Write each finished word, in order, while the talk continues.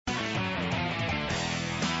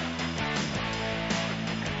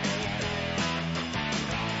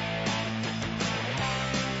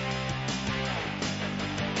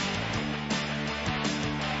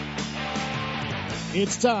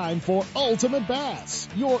It's time for Ultimate Bass,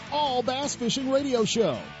 your all bass fishing radio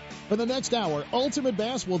show. For the next hour, Ultimate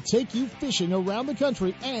Bass will take you fishing around the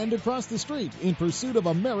country and across the street in pursuit of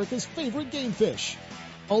America's favorite game fish.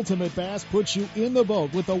 Ultimate Bass puts you in the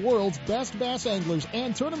boat with the world's best bass anglers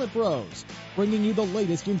and tournament pros, bringing you the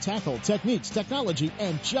latest in tackle, techniques, technology,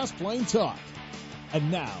 and just plain talk. And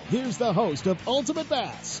now, here's the host of Ultimate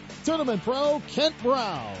Bass, Tournament Pro Kent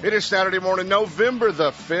Brown. It is Saturday morning, November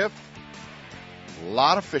the 5th. A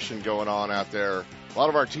lot of fishing going on out there. A lot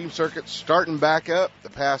of our team circuits starting back up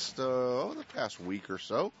the past week or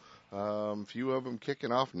so. Few of them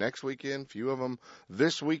kicking off next weekend, few of them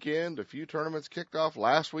this weekend. A few tournaments kicked off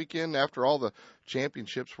last weekend after all the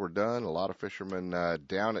championships were done. A lot of fishermen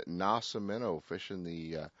down at Nacimiento fishing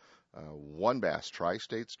the One Bass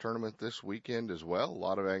Tri-States tournament this weekend as well. A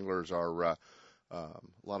lot of anglers are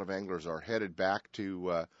headed back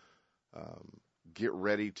to get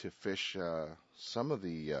ready to fish. Some of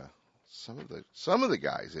the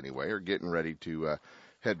guys anyway are getting ready to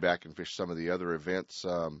head back and fish some of the other events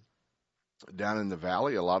down in the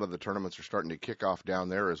valley. A lot of the tournaments are starting to kick off down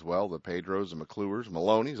there as well. The Pedros, the McClures,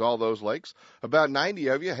 Maloney's, all those lakes. About 90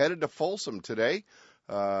 of you headed to Folsom today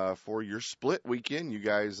for your split weekend. You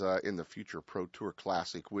guys in the Future Pro Tour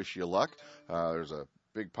Classic, wish you luck. There's a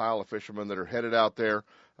big pile of fishermen that are headed out there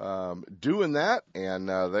doing that, and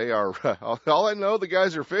they are all I know the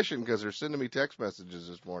guys are fishing because they're sending me text messages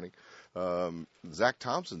this morning. Zach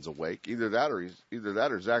Thompson's awake. Either that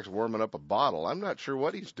or Zach's warming up a bottle. I'm not sure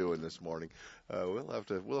what he's doing this morning.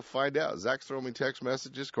 We'll find out. Zach's throwing me text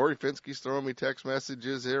messages. Corey Finsky's throwing me text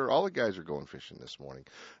messages here. All the guys are going fishing this morning.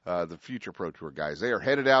 The Future Pro Tour guys, they are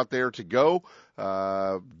headed out there to go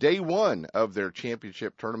day one of their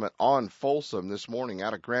championship tournament on Folsom this morning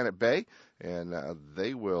out of Granite Bay, and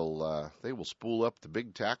they will spool up the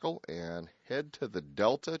big tackle and head to the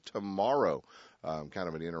Delta tomorrow. Kind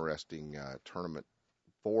of an interesting tournament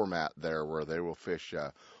format there where they will fish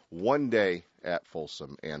one day at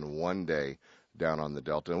Folsom and one day down on the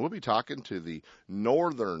Delta. And we'll be talking to the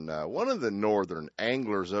one of the northern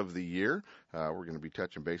anglers of the year. We're going to be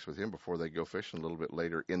touching base with him before they go fishing a little bit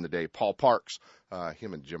later in the day. Paul Parks,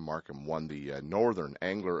 him and Jim Markham won the Northern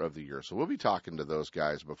Angler of the Year. So we'll be talking to those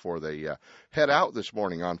guys before they head out this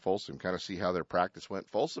morning on Folsom, kind of see how their practice went.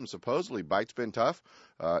 Folsom, supposedly, bite's been tough.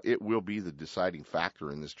 It will be the deciding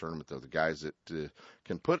factor in this tournament, though. The guys that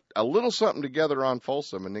can put a little something together on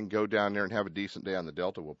Folsom and then go down there and have a decent day on the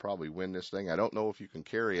Delta will probably win this thing. I don't know if you can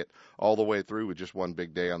carry it all the way through with just one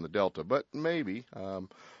big day on the Delta, but maybe.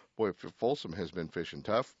 Boy, Folsom has been fishing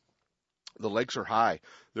tough. The lakes are high.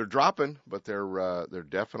 They're dropping, but they're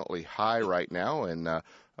definitely high right now, and a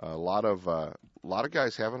lot of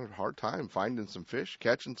guys having a hard time finding some fish,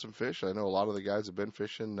 catching some fish. I know a lot of the guys have been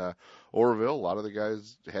fishing Oroville. A lot of the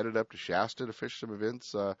guys headed up to Shasta to fish some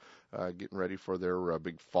events, getting ready for their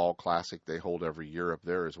big fall classic they hold every year up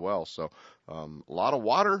there as well. So a lot of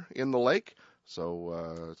water in the lake.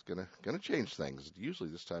 So it's gonna change things. Usually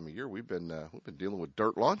this time of year we've been dealing with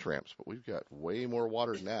dirt launch ramps, but we've got way more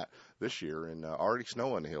water than that this year, and already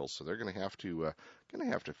snow on the hills. So they're gonna have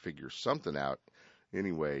to figure something out.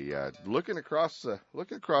 Anyway, looking across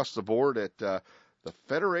the board at the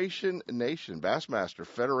Federation Nation, Bassmaster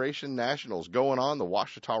Federation Nationals going on the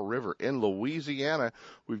Ouachita River in Louisiana.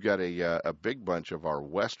 We've got a big bunch of our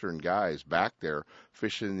Western guys back there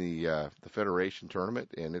fishing the Federation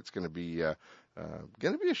tournament, and it's going to be a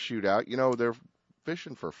shootout. You know, they're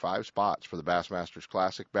fishing for 5 spots for the Bassmasters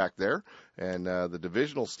Classic back there, and the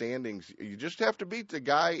divisional standings, you just have to beat the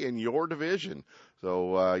guy in your division.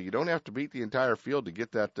 So you don't have to beat the entire field to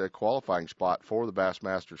get that qualifying spot for the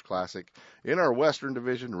Bassmasters Classic in our Western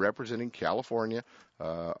Division, representing California.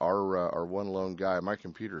 Our one lone guy, my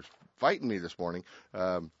computer's fighting me this morning.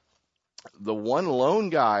 The one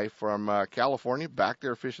lone guy from California back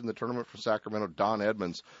there fishing the tournament for Sacramento, Don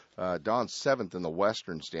Edmonds. Don's 7th in the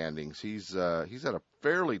Western standings. He's had a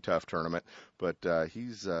fairly tough tournament, but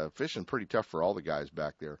he's fishing pretty tough for all the guys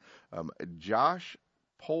back there. Josh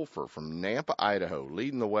Polfer from Nampa, Idaho,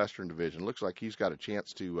 leading the Western Division. Looks like he's got a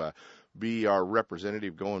chance to be our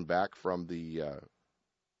representative going back from the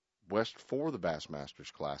West for the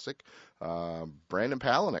Bassmasters Classic. Brandon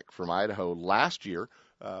Palaniuk from Idaho last year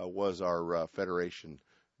was our Federation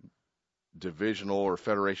Divisional or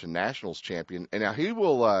Federation Nationals champion, and now he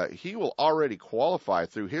will already qualify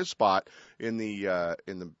through his spot in the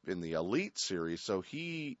Elite Series. So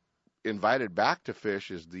he invited back to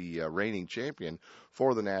fish as the reigning champion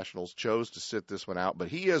for the Nationals, chose to sit this one out. But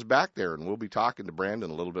he is back there, and we'll be talking to Brandon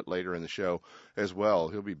a little bit later in the show as well.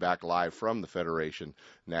 He'll be back live from the Federation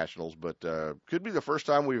Nationals, but could be the first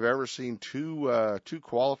time we've ever seen two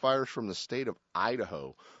qualifiers from the state of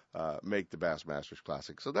Idaho make the Bassmasters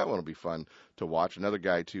Classic. So that one will be fun to watch. Another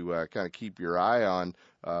guy to kind of keep your eye on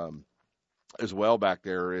as well back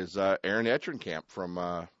there is Aaron Etchenkamp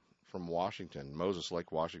from Washington, Moses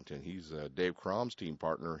Lake, Washington. He's Dave Crom's team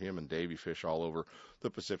partner. Him and Davey fish all over the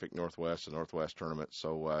Pacific Northwest and Northwest tournament.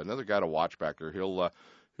 So another guy to watch back there. He'll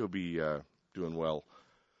be doing well.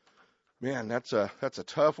 Man, that's a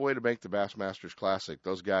tough way to make the Bassmasters Classic.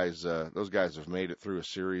 Those guys have made it through a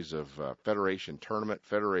series of Federation tournament,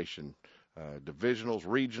 Federation divisionals,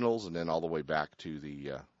 regionals, and then all the way back to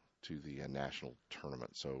the national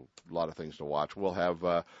tournament. So a lot of things to watch. We'll kind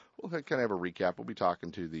of have a recap. We'll be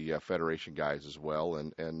talking to the Federation guys as well,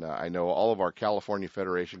 and I know all of our California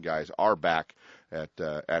Federation guys are back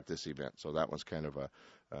at this event. So that one's kind of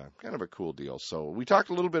a cool deal. So we talked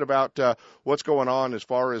a little bit about what's going on as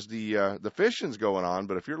far as the fishing's going on.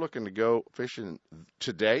 But if you're looking to go fishing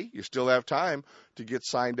today, you still have time to get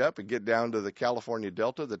signed up and get down to the California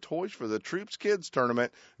Delta. The Toys for the Troops Kids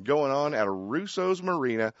tournament going on at Russo's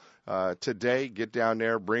Marina today. Get down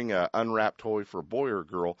there, bring an unwrapped toy for a boy or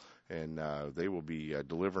girl, and they will be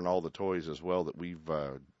delivering all the toys as well that we've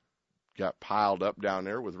got piled up down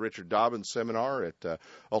there with Richard Dobbins' seminar at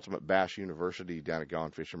Ultimate Bass University down at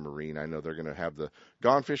Gone Fishing Marine. I know they're going to have the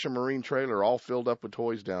Gone Fishing Marine trailer all filled up with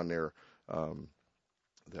toys down there.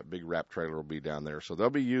 That big wrap trailer will be down there. So they'll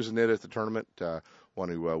be using it at the tournament.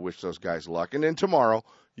 Want to wish those guys luck. And then tomorrow,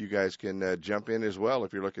 you guys can jump in as well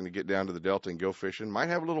if you're looking to get down to the Delta and go fishing. Might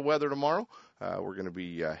have a little weather tomorrow. We're going to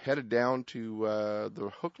be headed down to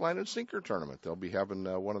the Hook, Line, and Sinker tournament. They'll be having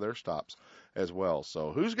one of their stops as well.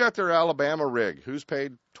 So who's got their Alabama rig? Who's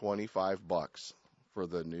paid $25 for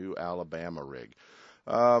the new Alabama rig?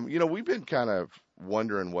 We've been kind of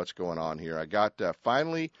wondering what's going on here. I got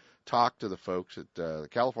finally talked to the folks at the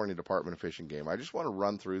California Department of Fish and Game. I just want to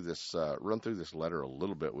run through this letter a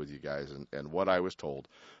little bit with you guys and what I was told.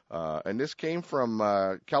 And this came from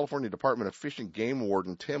California Department of Fish and Game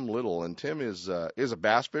Warden Tim Little, and Tim is a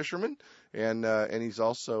bass fisherman, and he's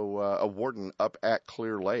also a warden up at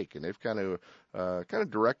Clear Lake, and they've kind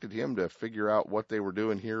of directed him to figure out what they were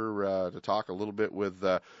doing here to talk a little bit with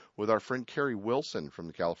our friend Carrie Wilson from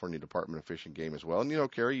the California Department of Fish and Game as well.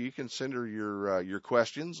 And Carrie, you can send her your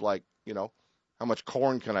questions like how much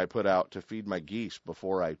corn can I put out to feed my geese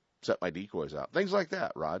before I set my decoys out, things like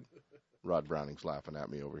that. Rod Browning's laughing at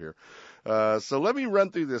me over here. So let me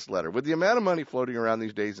run through this letter. With the amount of money floating around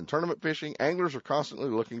these days in tournament fishing, anglers are constantly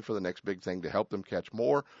looking for the next big thing to help them catch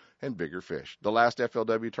more and bigger fish. The last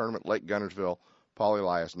FLW tournament, Lake Gunnersville, Paul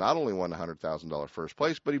Elias not only won the $100,000 first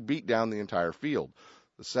place, but he beat down the entire field.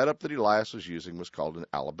 The setup that Elias was using was called an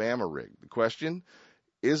Alabama rig. The question,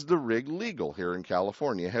 is the rig legal here in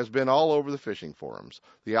California, has been all over the fishing forums.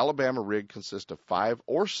 The Alabama rig consists of 5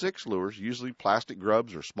 or 6 lures, usually plastic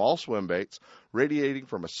grubs or small swim baits, radiating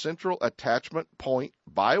from a central attachment point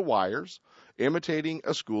by wires, imitating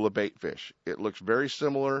a school of bait fish. It looks very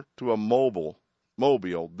similar to a mobile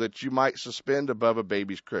that you might suspend above a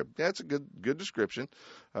baby's crib. That's a good description,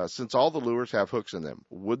 since all the lures have hooks in them.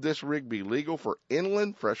 Would this rig be legal for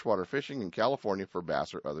inland freshwater fishing in California for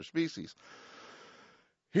bass or other species?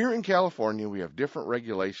 Here in California, we have different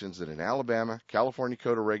regulations than in Alabama. California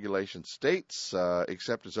Code of Regulations states,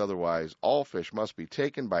 except as otherwise, all fish must be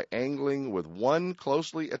taken by angling with one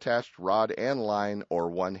closely attached rod and line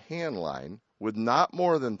or one hand line with not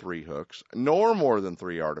more than 3 hooks, nor more than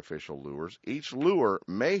 3 artificial lures. Each lure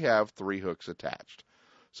may have 3 hooks attached.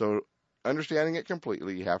 So understanding it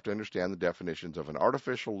completely, you have to understand the definitions of an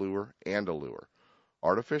artificial lure and a lure.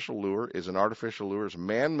 Artificial lure is an artificial lure's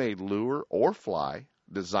man-made lure or fly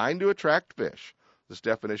designed to attract fish. This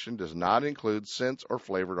definition does not include scents or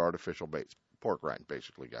flavored artificial baits. Pork rind,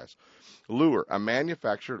 basically, guys. Lure, a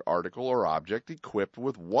manufactured article or object equipped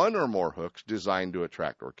with 1 or more hooks designed to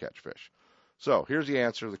attract or catch fish. So here's the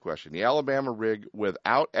answer to the question. The Alabama rig,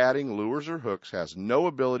 without adding lures or hooks, has no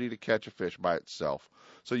ability to catch a fish by itself.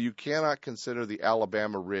 So you cannot consider the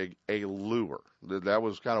Alabama rig a lure. That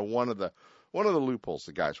was kind of one of the loopholes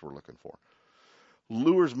the guys were looking for.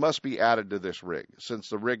 Lures must be added to this rig. Since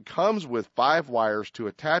the rig comes with 5 wires to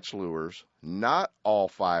attach lures, not all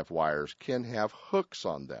 5 wires can have hooks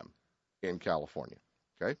on them in California.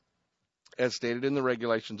 Okay? As stated in the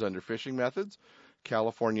regulations under fishing methods,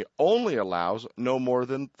 California only allows no more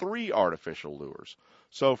than 3 artificial lures.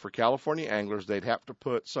 So for California anglers, they'd have to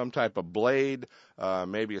put some type of blade,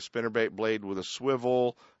 maybe a spinnerbait blade with a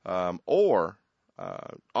swivel, or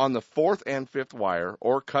on the 4th and 5th wire,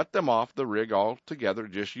 or cut them off the rig altogether.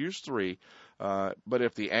 Just use 3. But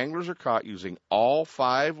if the anglers are caught using all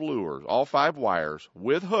 5 lures, all 5 wires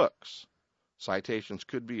with hooks, citations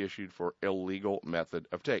could be issued for illegal method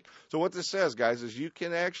of take. So what this says, guys, is you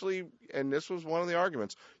can actually, and this was one of the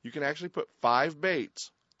arguments, you can actually put 5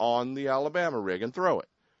 baits on the Alabama rig and throw it.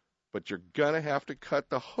 But you're going to have to cut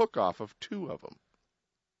the hook off of 2 of them.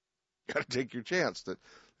 Got to take your chance that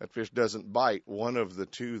that fish doesn't bite one of the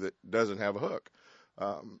 2 that doesn't have a hook.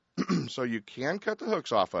 So you can cut the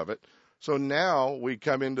hooks off of it. So now we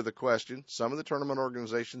come into the question. Some of the tournament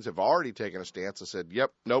organizations have already taken a stance and said,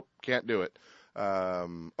 yep, nope, can't do it.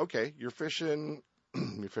 Okay, you're fishing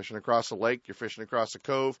across the lake, you're fishing across the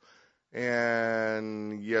cove,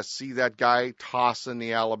 and you see that guy tossing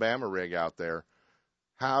the Alabama rig out there.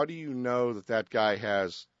 How do you know that that guy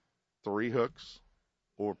has 3 hooks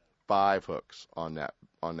or 5 hooks on that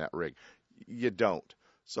rig? You don't.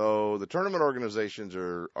 So the tournament organizations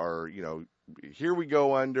are here we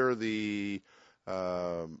go under the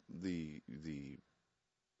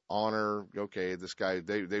honor. Okay, this guy,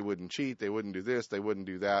 they wouldn't cheat, they wouldn't do this, they wouldn't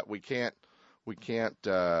do that. We can't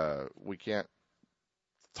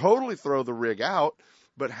totally throw the rig out.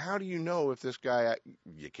 But how do you know if this guy?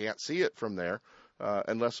 You can't see it from there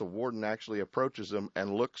unless a warden actually approaches him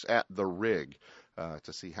and looks at the rig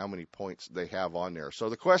to see how many points they have on there. So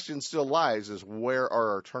the question still lies: is where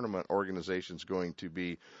are our tournament organizations going to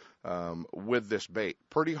be with this bait?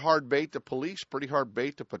 Pretty hard bait to police, pretty hard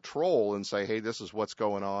bait to patrol and say, hey, this is what's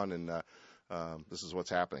going on and this is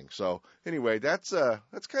what's happening. So anyway, that's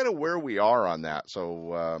kind of where we are on that.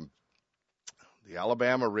 So the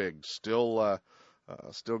Alabama rig still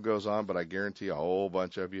goes on, but I guarantee a whole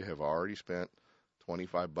bunch of you have already spent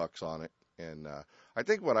 $25 on it. And I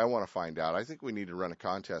think what I want to find out, I think we need to run a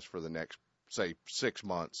contest for the next, say, 6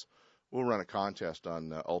 months. We'll run a contest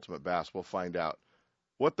on Ultimate Bass. We'll find out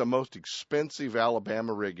what the most expensive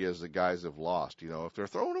Alabama rig is that guys have lost. You know, if they're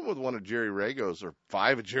throwing them with one of Jerry Rago's or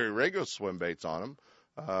 5 of Jerry Rago's swim baits on them,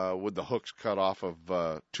 with the hooks cut off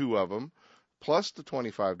of 2 of them, plus the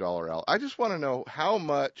 $25 I just want to know how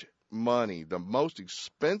much money the most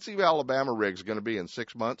expensive Alabama rig is going to be in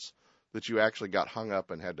 6 months that you actually got hung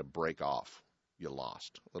up and had to break off. You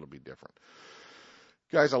lost. It'll be different.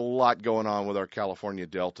 Guys, a lot going on with our California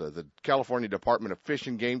Delta. The California Department of Fish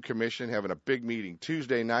and Game Commission having a big meeting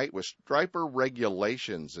Tuesday night with striper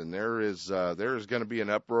regulations, and there is going to be an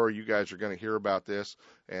uproar. You guys are going to hear about this,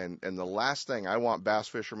 and the last thing I want bass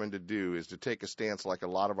fishermen to do is to take a stance like a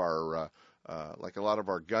lot of our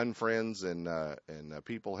gun friends and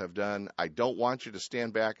people have done. I don't want you to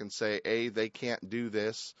stand back and say, A, they can't do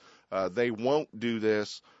this, they won't do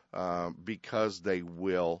this. Because they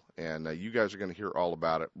will, and you guys are going to hear all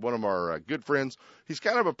about it. One of our good friends, he's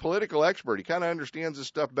kind of a political expert. He kind of understands this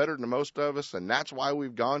stuff better than most of us, and that's why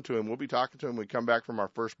we've gone to him. We'll be talking to him when we come back from our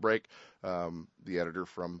first break. The editor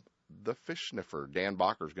from The Fish Sniffer, Dan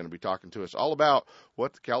Bacher, is going to be talking to us all about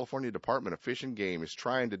what the California Department of Fish and Game is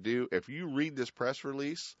trying to do. If you read this press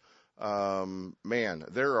release, man,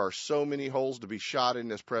 there are so many holes to be shot in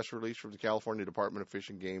this press release from the California Department of Fish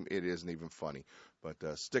and Game. It isn't even funny.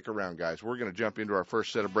 But stick around, guys. We're going to jump into our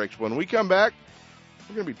first set of breaks. When we come back,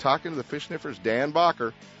 we're going to be talking to the Fish Sniffer's Dan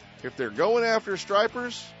Bacher. If they're going after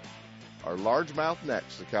stripers, our largemouth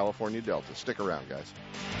next, the California Delta. Stick around, guys.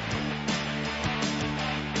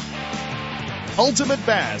 Ultimate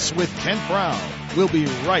Bass with Kent Brown. We'll be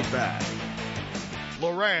right back.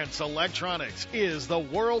 Lowrance Electronics is the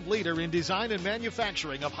world leader in design and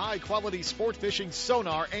manufacturing of high-quality sport fishing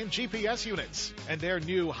sonar and GPS units. And their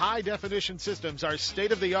new high-definition systems are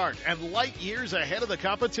state-of-the-art and light years ahead of the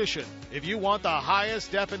competition. If you want the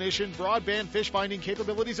highest definition broadband fish finding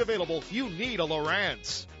capabilities available, you need a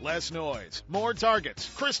Lowrance. Less noise, more targets,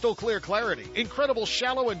 crystal clear clarity, incredible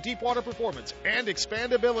shallow and deep water performance, and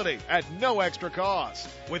expandability at no extra cost.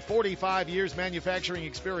 With 45 years manufacturing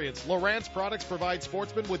experience, Lowrance products provide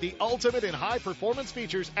sportsmen with the ultimate in high-performance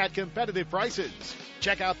features at competitive prices.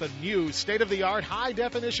 Check out the new state-of-the-art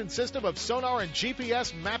high-definition system of sonar and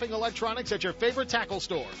GPS mapping electronics at your favorite tackle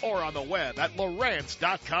store or on the web at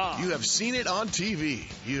Lowrance.com. You have seen it on TV,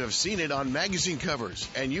 you have seen it on magazine covers,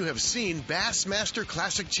 and you have seen Bassmaster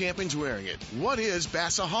Classic champions wearing it. What is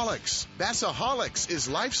Bassaholics? Bassaholics is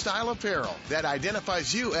lifestyle apparel that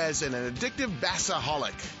identifies you as an addictive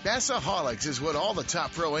bassaholic. Bassaholics is what all the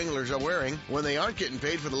top pro anglers are wearing when they aren't getting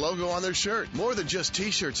paid for the logo on their shirt. More than just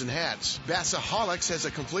t-shirts and hats. Bassaholics has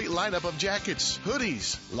a complete lineup of jackets,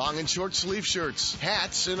 hoodies, long and short sleeve shirts,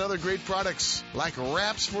 hats, and other great products like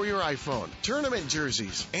wraps for your iPhone, tournament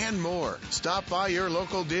jerseys, and more. Stop by your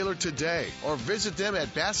local dealer today or visit them at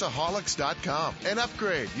bassaholics.com and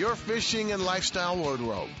upgrade your fishing and lifestyle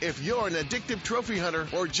wardrobe. If you're an addictive trophy hunter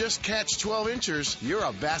or just catch 12 inchers, you're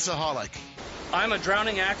a bassaholic. I'm a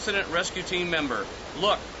drowning accident rescue team member.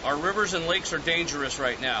 Look, our rivers and lakes are dangerous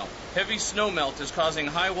right now. Heavy snowmelt is causing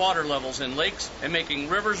high water levels in lakes and making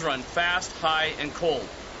rivers run fast, high, and cold.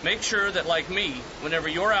 Make sure that, like me, whenever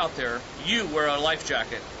you're out there, you wear a life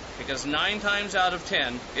jacket, because 9 times out of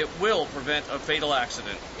 10, it will prevent a fatal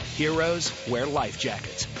accident. Heroes wear life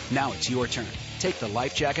jackets. Now it's your turn. Take the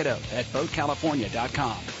life jacket oath at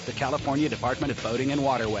BoatCalifornia.com. The California Department of Boating and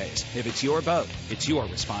Waterways. If it's your boat, it's your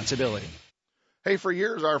responsibility. Hey, for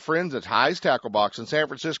years, our friends at High's Tackle Box in San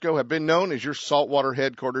Francisco have been known as your saltwater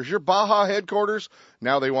headquarters, your Baja headquarters.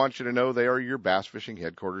 Now they want you to know they are your bass fishing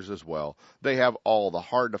headquarters as well. They have all the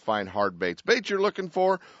hard-to-find hard baits you're looking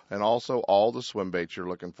for, and also all the swim baits you're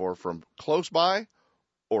looking for from close by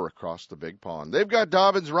or across the big pond. They've got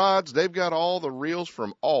Dobbins rods. They've got all the reels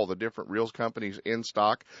from all the different reels companies in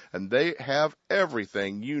stock, and they have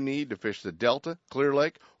everything you need to fish the Delta, Clear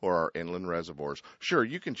Lake, or our inland reservoirs. Sure,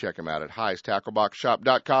 you can check them out at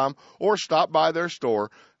highstackleboxshop.com or stop by their store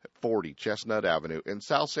at 40 Chestnut Avenue in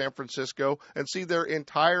South San Francisco and see their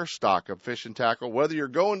entire stock of fishing tackle, whether you're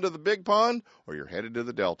going to the big pond or you're headed to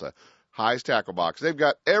the Delta. High's Tackle Box. They've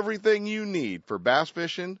got everything you need for bass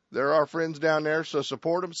fishing. They're our friends down there, so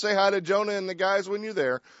support them. Say hi to Jonah and the guys when you're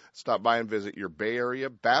there. Stop by and visit your Bay Area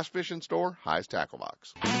bass fishing store, High's Tackle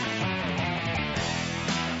Box.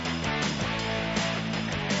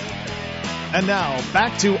 And now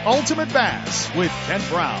back to Ultimate Bass with Kent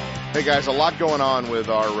Brown. Hey guys, a lot going on with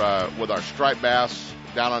our striped bass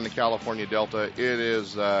down on the California Delta.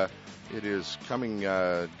 It is coming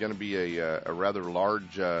going to be a rather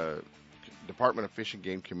large Department of Fish and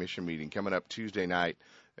Game Commission meeting coming up Tuesday night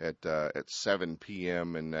at 7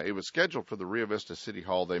 p.m. And it was scheduled for the Rio Vista City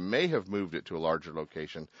Hall. They may have moved it to a larger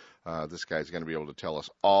location. This guy's going to be able to tell us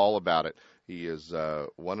all about it. He is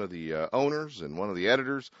one of the owners and one of the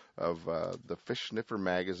editors of the Fish Sniffer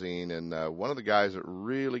magazine, and one of the guys that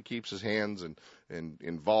really keeps his hands and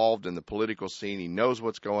involved in the political scene. He knows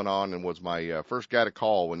what's going on and was my first guy to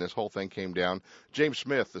call when this whole thing came down. James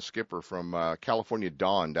Smith, the skipper from California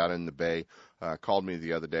Dawn down in the Bay, called me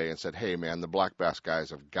the other day and said, hey, man, the black bass guys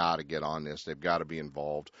have got to get on this. They've got to be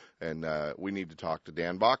involved, and we need to talk to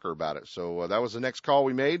Dan Bacher about it. So that was the next call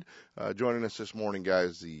we made. Joining us this morning,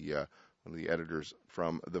 guys, one of the editors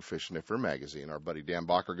from the Fish Sniffer magazine, our buddy Dan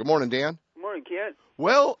Bacher. Good morning, Dan. Good morning, Kent.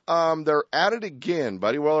 Well, they're at it again,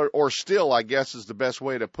 buddy. Well, or still, I guess, is the best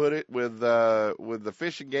way to put it, with the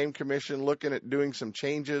Fish and Game Commission looking at doing some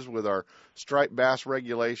changes with our striped bass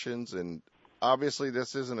regulations. And obviously,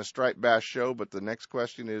 this isn't a striped bass show, but the next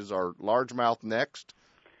question is, are largemouth next?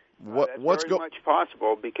 That's very much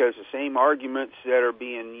possible, because the same arguments that are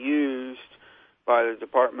being used by the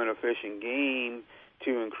Department of Fish and Game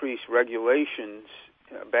to increase regulations,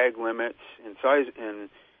 bag limits, and size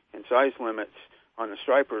limits on the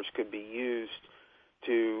stripers could be used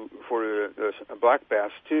for the black bass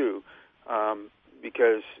too,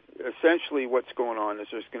 because essentially what's going on is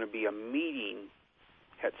there's going to be a meeting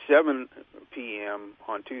at 7 p.m.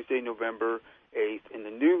 on Tuesday, November 8th, in the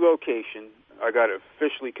new location. I got it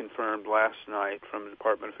officially confirmed last night from the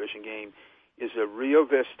Department of Fish and Game, is the Rio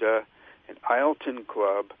Vista and Isleton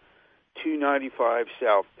Club, 295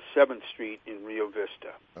 South 7th Street in Rio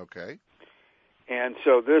Vista. Okay. And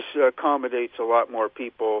so this accommodates a lot more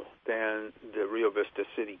people than the Rio Vista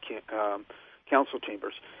City Council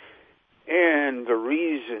chambers. And the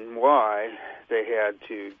reason why they had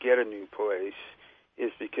to get a new place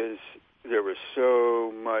is because there was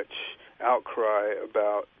so much outcry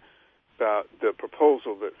about the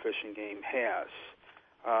proposal that Fish and Game has.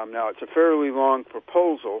 Now, it's a fairly long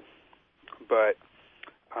proposal, but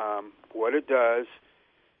what it does,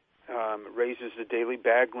 it raises the daily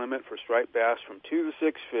bag limit for striped bass from 2 to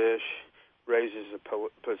 6 fish, raises the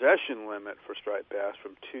possession limit for striped bass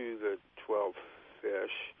from 2 to 12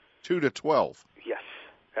 fish. 2 to 12? Yes.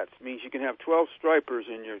 That means you can have 12 stripers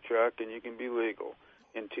in your truck, and you can be legal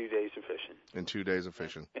in 2 days of fishing. In 2 days of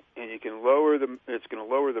fishing. And you can it's going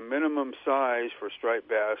to lower the minimum size for striped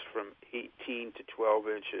bass from 18 to 12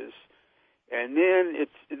 inches. And then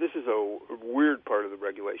this is a weird part of the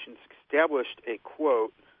regulations, established a,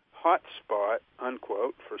 quote, hot spot,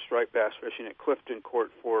 unquote, for striped bass fishing at Clifton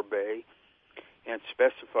Court 4 Bay, and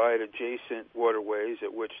specified adjacent waterways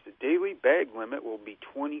at which the daily bag limit will be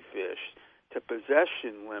 20 fish. to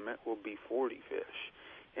possession limit will be 40 fish,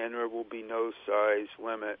 and there will be no size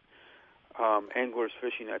limit. Anglers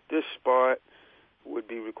fishing at this spot would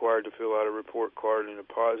be required to fill out a report card and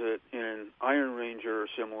deposit in an Iron Ranger or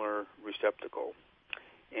similar receptacle.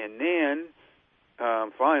 And then,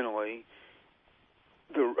 finally,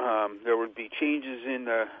 there would be changes in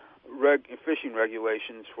the fishing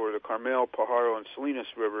regulations for the Carmel, Pajaro, and Salinas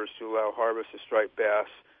rivers to allow harvest of striped bass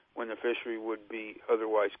when the fishery would be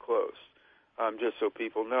otherwise closed. Just so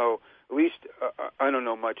people know, at least I don't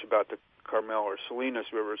know much about the Carmel or Salinas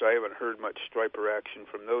rivers. I haven't heard much striper action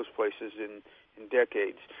from those places in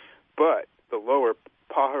decades. But the lower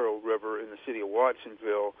Pajaro River in the city of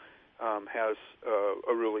Watsonville has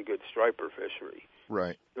a really good striper fishery.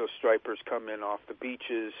 Right. Those stripers come in off the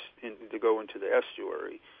beaches to go into the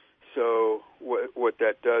estuary. So what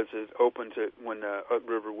that does is opens it when the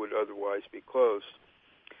river would otherwise be closed.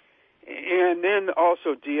 And then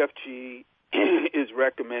also DFG is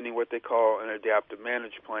recommending what they call an adaptive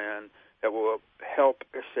management plan that will help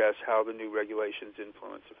assess how the new regulations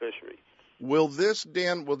influence the fishery. Will this,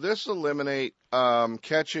 Dan? Will this eliminate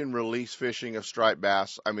catch and release fishing of striped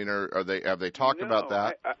bass? I mean, have they talked about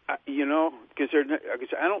that? Because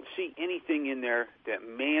I don't see anything in there that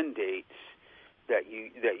mandates that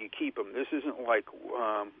you keep them. This isn't like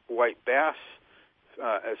white bass,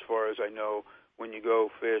 as far as I know. When you go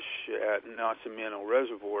fish at Nacimiento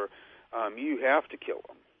Reservoir, you have to kill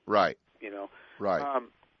them. Right. Right.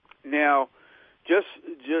 Now, just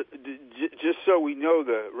so we know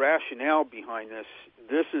the rationale behind this,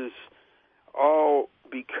 this is all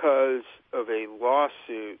because of a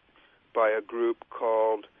lawsuit by a group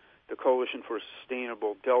called the Coalition for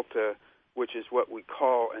Sustainable Delta, which is what we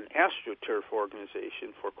call an astroturf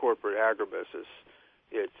organization for corporate agribusiness.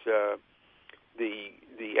 It's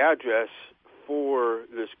the address for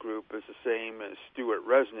this group is the same as Stuart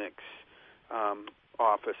Resnick's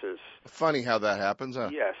offices. Funny how that happens, huh?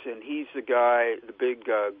 Yes, and he's the guy, the big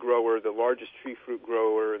grower, the largest tree fruit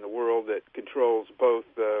grower in the world that controls both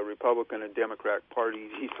the Republican and Democrat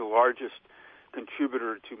parties. He's the largest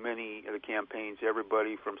contributor to many of the campaigns,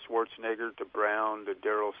 everybody from Schwarzenegger to Brown to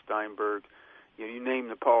Darrell Steinberg. You name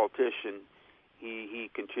the politician, he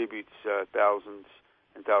contributes thousands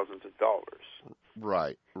and thousands of dollars.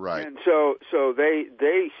 Right. And so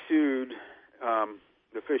they sued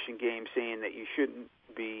the Fish and Game, saying that you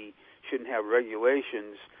shouldn't have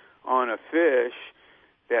regulations on a fish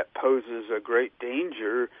that poses a great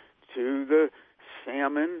danger to the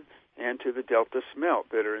salmon and to the Delta smelt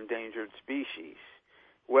that are endangered species.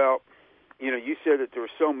 Well, you said that there were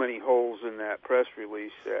so many holes in that press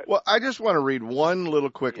release that. Well, I just want to read one little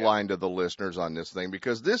quick line to the listeners on this thing,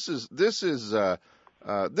 because this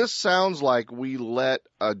sounds like we let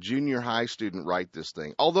a junior high student write this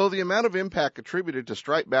thing. Although the amount of impact attributed to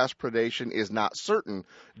striped bass predation is not certain,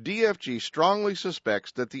 DFG strongly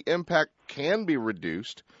suspects that the impact can be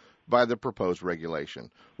reduced by the proposed regulation.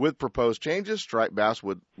 With proposed changes, striped bass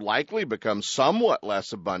would likely become somewhat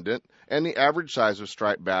less abundant, and the average size of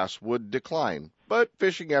striped bass would decline. But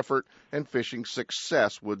fishing effort and fishing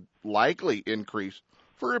success would likely increase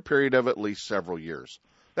for a period of at least several years.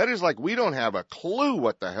 That is like we don't have a clue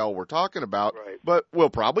what the hell we're talking about, right. But we'll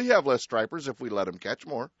probably have less stripers if we let them catch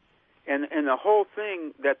more. And the whole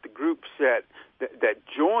thing that the group said that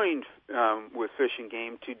joined with Fish and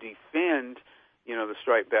Game to defend, the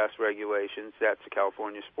striped bass regulations, that's the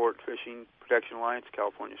California Sport Fishing Protection Alliance,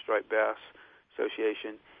 California Striped Bass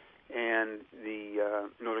Association, and the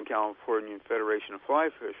Northern California Federation of Fly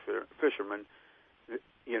Fishermen,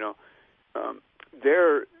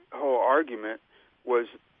 their whole argument was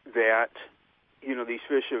that, these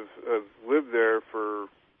fish have lived there for,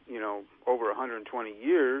 over 120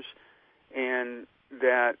 years, and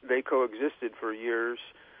that they coexisted for years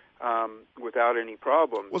without any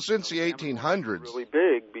problems. Well, since the 1800s. Really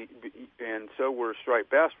big, and so were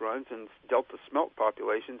striped bass runs, and Delta smelt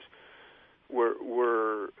populations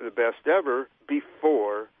were the best ever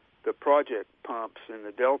before the project pumps in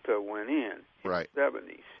the Delta went in right. the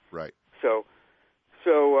 70s. Right. So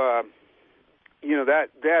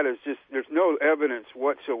that is just, there's no evidence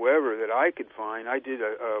whatsoever that I could find. I did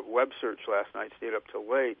a web search last night, stayed up till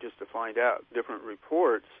late just to find out different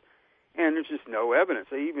reports, and there's just no evidence.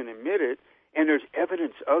 They even admit it, and there's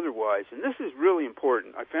evidence otherwise. And this is really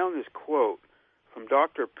important. I found this quote from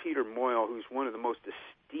Dr. Peter Moyle, who's one of the most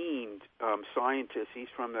esteemed scientists. He's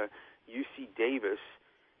from the UC Davis,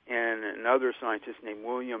 and another scientist named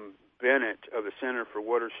William Bennett of the Center for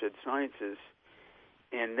Watershed Sciences.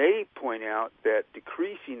 And they point out that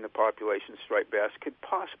decreasing the population of striped bass could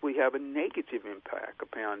possibly have a negative impact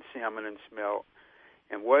upon salmon and smelt.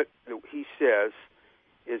 And what he says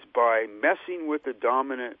is by messing with the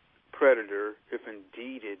dominant predator, if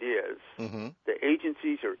indeed it is, the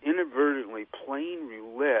agencies are inadvertently playing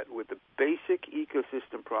roulette with the basic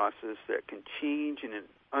ecosystem process that can change in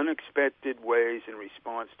unexpected ways in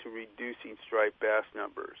response to reducing striped bass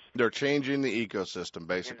numbers. They're changing the ecosystem,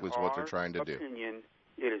 basically, is what they're trying to do. In our opinion,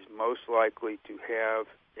 it is most likely to have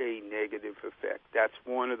a negative effect. That's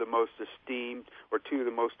one of the most esteemed, or two of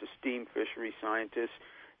the most esteemed fishery scientists.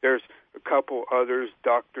 There's a couple others,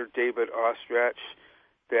 Dr. David Ostrach,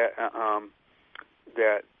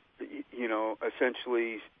 that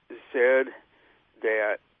essentially said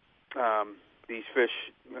that these fish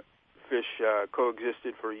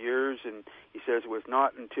coexisted for years, and he says it was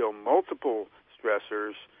not until multiple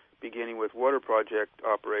stressors, beginning with water project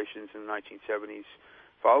operations in the 1970s,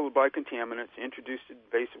 followed by contaminants, introduced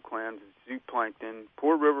invasive clams, zooplankton,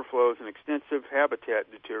 poor river flows, and extensive habitat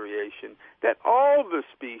deterioration, that all the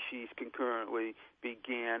species concurrently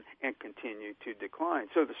began and continue to decline.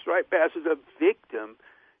 So the striped bass is a victim,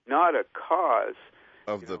 not a cause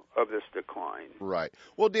of this decline. Right.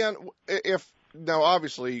 Well, Dan, now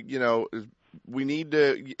obviously,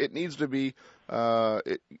 it needs to be,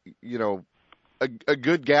 a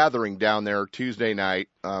good gathering down there Tuesday night,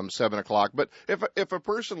 7:00. But if a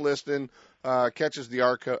person listening catches the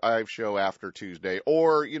archive show after Tuesday,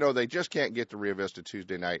 or they just can't get to Rio Vista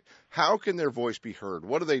Tuesday night, how can their voice be heard?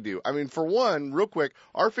 What do they do? I mean, for one, real quick,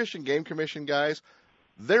 our Fish and Game Commission guys,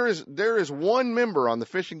 there is one member on the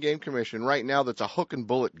Fish and Game Commission right now that's a hook and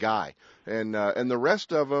bullet guy, and the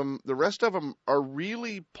rest of them are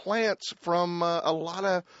really plants from a lot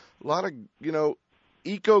of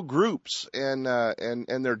eco groups, and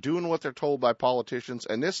they're doing what they're told by politicians.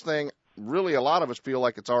 And this thing, really, a lot of us feel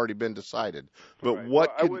like it's already been decided. But right.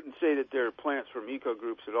 I wouldn't say that they're plants from eco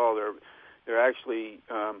groups at all. They're actually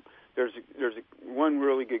there's one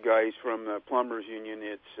really good guy. He's from the Plumbers Union.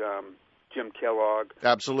 It's Jim Kellogg.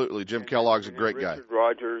 Absolutely, Jim Kellogg's a great guy. Richard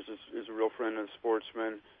Rogers is a real friend of the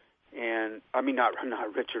sportsman, and I mean not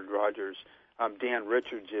Richard Rogers. Dan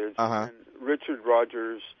Richards is. And Richard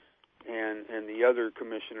Rogers and the other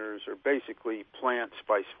commissioners are basically plants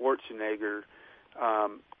by Schwarzenegger,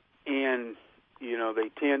 and they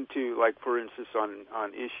tend to, like, for instance,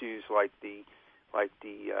 on issues like the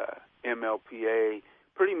MLPA,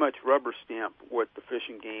 pretty much rubber stamp what the Fish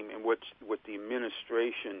and Game and what the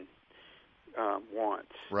administration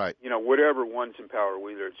wants. Right. Whatever one's in power,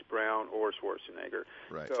 whether it's Brown or Schwarzenegger.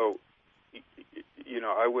 Right. So,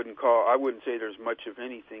 I wouldn't say there's much of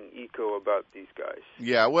anything eco about these guys.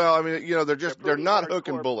 Yeah, well, I mean, they're not hook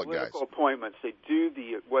and bullet guys. Political appointments, they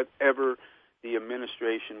do whatever the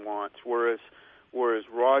administration wants. Whereas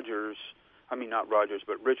Rogers, not Rogers,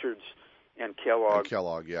 but Richards and Kellogg.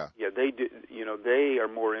 Yeah. Yeah, they do. They are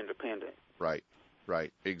more independent. Right,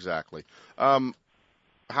 exactly.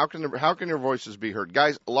 How can your voices be heard,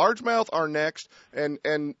 guys? Largemouth are next, and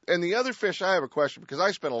the other fish. I have a question, because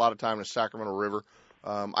I spent a lot of time in the Sacramento River.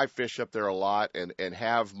 I fish up there a lot and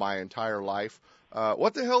have my entire life.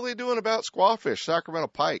 What the hell are they doing about squawfish, Sacramento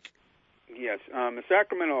pike? Yes, the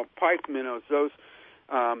Sacramento pike minnows. Those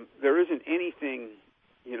there isn't anything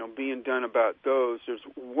being done about those. There's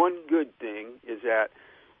one good thing, is that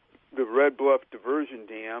the Red Bluff Diversion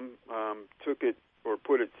Dam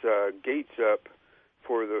put its gates up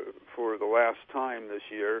for the last time this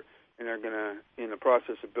year, and they're in the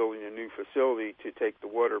process of building a new facility to take the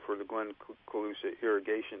water for the Glen Colusa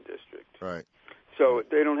Irrigation District. Right. So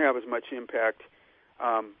they don't have as much impact.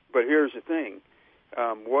 But here's the thing: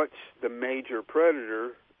 what's the major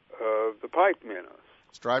predator of the pike minnows?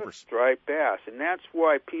 Stripers. Striped bass, and that's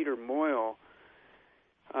why Peter Moyle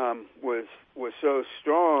was so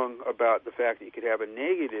strong about the fact that you could have a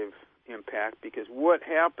negative impact, because what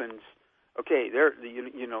happens? Okay,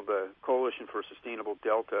 the Coalition for Sustainable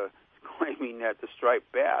Delta is claiming that the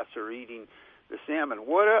striped bass are eating the salmon.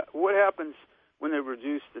 What happens when they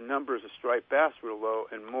reduce the numbers of striped bass real low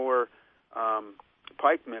and more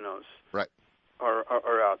pike minnows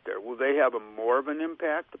are out there? Will they have more of an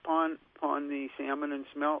impact upon the salmon and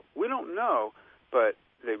smelt? We don't know, but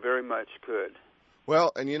they very much could.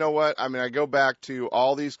 Well, and you know what? I mean, I go back to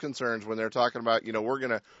all these concerns when they're talking about, we're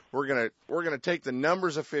gonna take the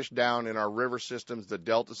numbers of fish down in our river systems, the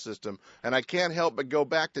Delta system, and I can't help but go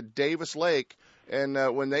back to Davis Lake, and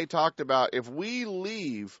when they talked about, if we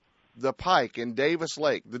leave the pike in Davis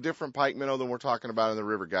Lake, the different pike minnow than we're talking about in the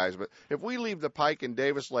river, guys, but if we leave the pike in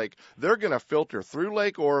Davis Lake, they're going to filter through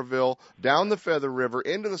Lake Oroville, down the Feather River,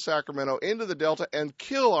 into the Sacramento, into the Delta, and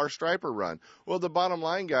kill our striper run. Well, the bottom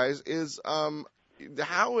line, guys, is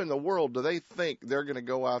how in the world do they think they're going to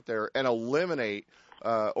go out there and eliminate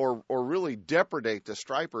or really depredate the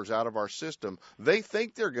stripers out of our system. They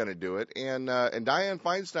think they're going to do it, and Dianne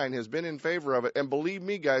Feinstein has been in favor of it. And believe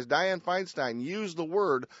me, guys, Dianne Feinstein used the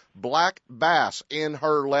word black bass in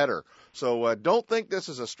her letter. So don't think this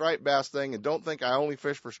is a striped bass thing, and don't think I only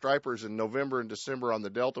fish for stripers in November and December on the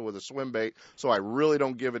Delta with a swim bait, so I really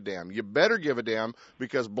don't give a damn. You better give a damn,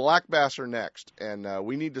 because black bass are next, and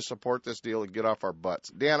we need to support this deal and get off our butts.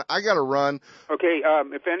 Dan, I got to run. Okay,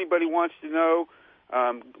 if anybody wants to know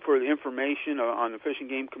for the information on the Fish and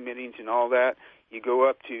Game Committees and all that, you go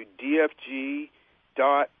up to dfg.ca.gov.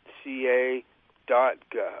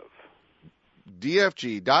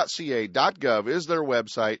 dfg.ca.gov is their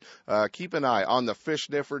website. Keep an eye on the fish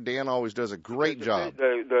sniffer. Dan always does a great job.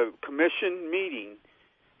 The commission meeting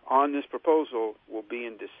on this proposal will be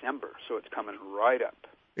in December, so it's coming right up.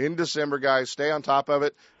 In December, guys, stay on top of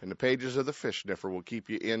it, and the pages of the Fish Sniffer will keep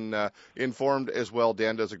you informed as well.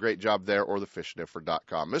 Dan does a great job there, or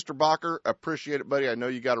thefishsniffer.com. Mr. Bacher, appreciate it, buddy. I know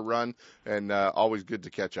you got to run, and always good to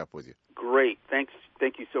catch up with you. Great. Thanks.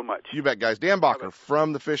 Thank you so much. You bet, guys. Dan Bacher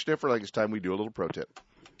from the Fish Sniffer. Like it's time we do a little pro tip.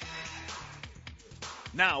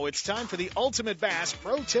 Now it's time for the Ultimate Bass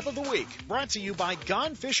Pro Tip of the Week, brought to you by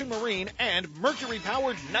Gone Fishing Marine and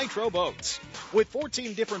Mercury-powered Nitro boats. With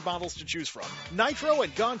 14 different models to choose from, Nitro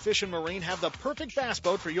and Gone Fishing Marine have the perfect bass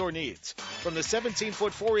boat for your needs. From the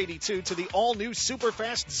 17-foot 482 to the all-new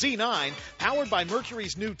super-fast Z9, powered by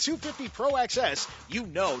Mercury's new 250 Pro XS, you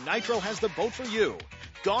know Nitro has the boat for you.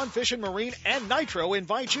 Gone Fishing Marine and Nitro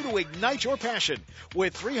invite you to ignite your passion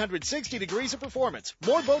with 360 degrees of performance,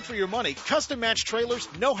 more boat for your money, custom-matched trailers,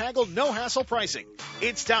 no haggle, no hassle pricing.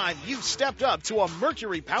 It's time you stepped up to a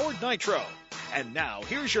Mercury-powered Nitro. And now,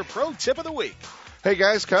 here's your pro tip of the week. Hey,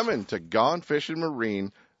 guys, coming to Gone Fishing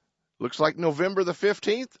Marine. Looks like November the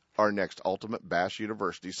 15th, our next Ultimate Bass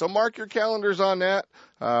University. So mark your calendars on that.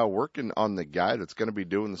 Working on the guy that's going to be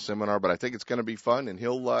doing the seminar, but I think it's going to be fun, and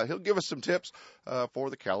he'll give us some tips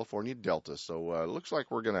for the California Delta. So looks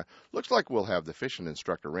like we'll have the fishing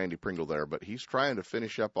instructor Randy Pringle there, but he's trying to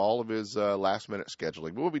finish up all of his last minute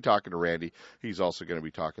scheduling. We'll be talking to Randy. He's also going to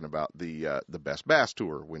be talking about the Best Bass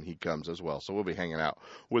Tour when he comes as well. So we'll be hanging out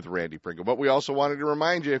with Randy Pringle. But we also wanted to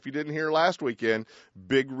remind you, if you didn't hear last weekend,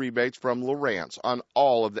 big rebates from Lowrance on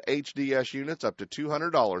all of the HDS units, up to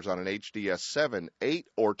 $200 on an HDS 7, 8,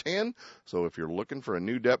 or 10. So if you're looking for a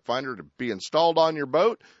new depth finder to be installed on your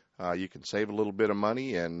boat, you can save a little bit of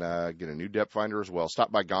money and get a new depth finder as well.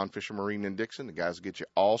 Stop by Gone Fishing Marine in Dixon. The guys will get you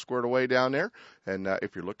all squared away down there. And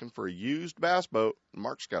if you're looking for a used bass boat,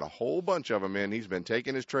 Mark's got a whole bunch of them in. He's been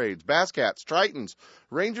taking his trades. Bass Cats, Tritons,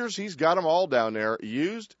 Rangers, he's got them all down there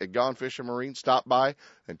used at Gone Fishing Marine. Stop by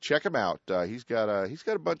and check him out. He's got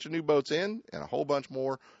a bunch of new boats in and a whole bunch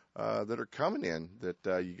more that are coming in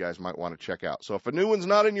that you guys might want to check out. So if a new one's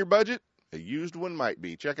not in your budget, a used one might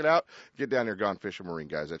be. Check it out. Get down there, Gone Fishing Marine,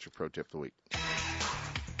 guys. That's your pro tip of the week.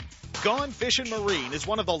 Gone Fishing Marine is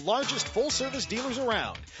one of the largest full-service dealers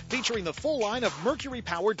around, featuring the full line of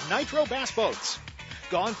Mercury-powered Nitro bass boats.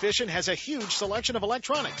 Gone Fishing has a huge selection of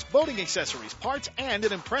electronics, boating accessories, parts, and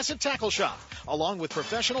an impressive tackle shop, along with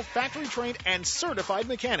professional factory-trained and certified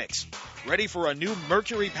mechanics. Ready for a new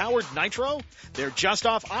Mercury-powered Nitro? They're just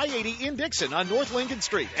off I-80 in Dixon on North Lincoln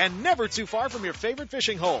Street and never too far from your favorite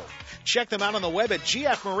fishing hole. Check them out on the web at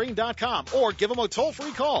gfmarine.com or give them a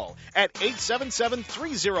toll-free call at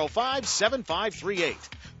 877-305-7538.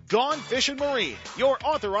 Gone Fishing Marine, your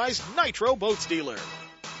authorized Nitro boats dealer.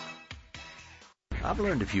 I've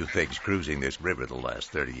learned a few things cruising this river the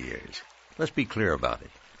last 30 years. Let's be clear about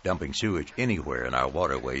it. Dumping sewage anywhere in our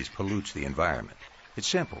waterways pollutes the environment. It's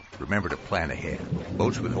simple. Remember to plan ahead.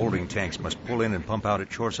 Boats with holding tanks must pull in and pump out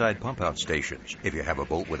at shoreside pump-out stations. If you have a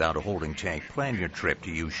boat without a holding tank, plan your trip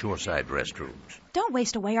to use shoreside restrooms. Don't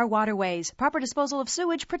waste away our waterways. Proper disposal of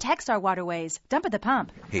sewage protects our waterways. Dump at the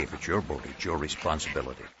pump. Hey, if it's your boat, it's your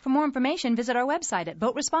responsibility. For more information, visit our website at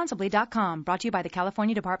boatresponsibly.com. Brought to you by the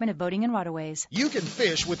California Department of Boating and Waterways. You can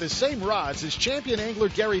fish with the same rods as champion angler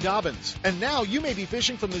Gary Dobbins. And now you may be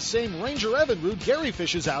fishing from the same Ranger Evinrude Gary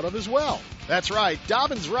fishes out of as well. That's right,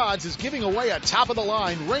 Dobbins Rods is giving away a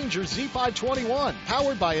top-of-the-line Ranger Z521,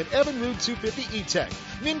 powered by an Evinrude 250 E-Tech,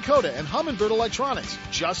 Minn Kota, and Humminbird electronics,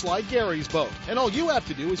 just like Gary's boat. And all you have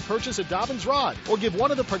to do is purchase a Dobbins rod or give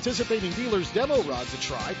one of the participating dealers' demo rods a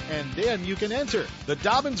try, and then you can enter. The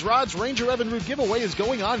Dobbins Rods Ranger Evinrude giveaway is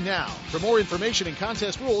going on now. For more information and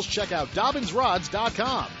contest rules, check out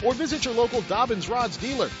DobbinsRods.com or visit your local Dobbins Rods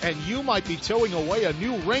dealer, and you might be towing away a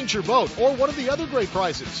new Ranger boat or one of the other great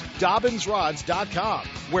prizes. DobbinsRods.com,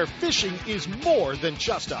 where fishing is more than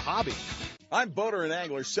just a hobby. I'm boater and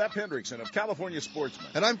angler Sepp Hendrickson of California Sportsman.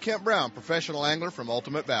 And I'm Kent Brown, professional angler from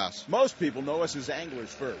Ultimate Bass. Most people know us as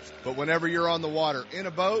anglers first. But whenever you're on the water in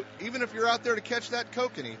a boat, even if you're out there to catch that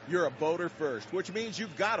kokanee, you're a boater first, which means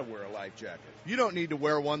you've got to wear a life jacket. You don't need to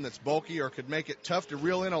wear one that's bulky or could make it tough to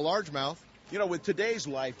reel in a largemouth. You know, with today's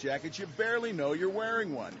life jackets, you barely know you're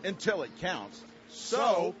wearing one until it counts.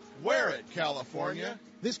 So, wear it, California.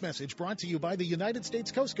 This message brought to you by the United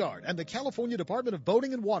States Coast Guard and the California Department of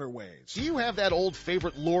Boating and Waterways. Do you have that old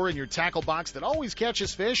favorite lure in your tackle box that always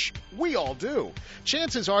catches fish? We all do.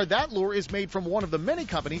 Chances are that lure is made from one of the many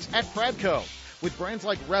companies at Pradco. With brands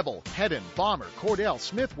like Rebel, Hedon, Bomber, Cordell,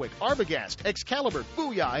 Smithwick, Arbogast, Excalibur,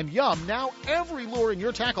 Booyah, and Yum, now every lure in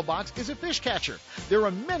your tackle box is a fish catcher. There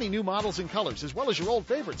are many new models and colors, as well as your old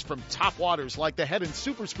favorites, from top waters like the Hedon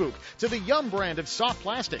Super Spook to the Yum brand of soft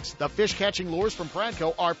plastics. The fish-catching lures from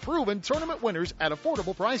Pradco are proven tournament winners at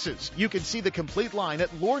affordable prices. You can see the complete line at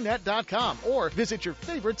lurenet.com or visit your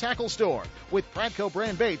favorite tackle store. With Pradco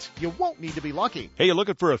brand baits, you won't need to be lucky. Hey, you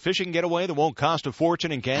looking for a fishing getaway that won't cost a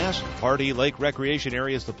fortune in gas? Pardee Lake Recreation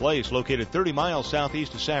Area is the place, located 30 miles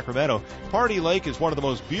southeast of Sacramento. Pardee Lake is one of the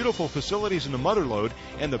most beautiful facilities in the Motherlode,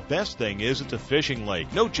 and the best thing is it's a fishing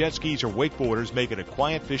lake. No jet skis or wakeboarders make it a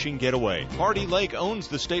quiet fishing getaway. Pardee Lake owns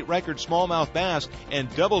the state record smallmouth bass,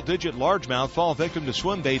 and double-digit largemouth fall victim to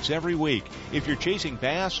swim baits every week. If you're chasing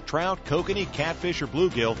bass, trout, kokanee, catfish, or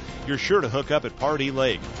bluegill, you're sure to hook up at Pardee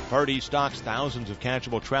Lake. Pardee stocks thousands of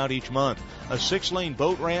catchable trout each month. A 6-lane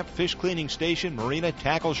boat ramp, fish cleaning station, marina,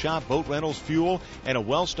 tackle shop, boat rentals, fuel, and a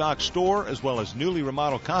well-stocked store, as well as newly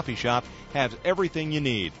remodeled coffee shop, has everything you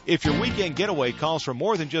need. If your weekend getaway calls for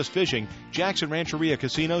more than just fishing, Jackson Rancheria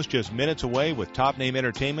Casino's just minutes away with top-name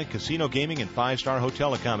entertainment, casino gaming, and 5-star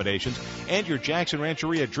hotel accommodations. And your Jackson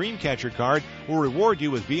Rancheria Dreamcatcher card will reward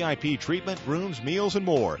you with VIP treatment, rooms, meals, and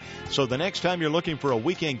more. So the next time you're looking for a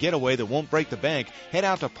weekend getaway that won't break the bank, head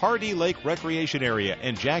out to Pardee Lake Recreation Area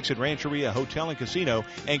and Jackson Rancheria Hotel and Casino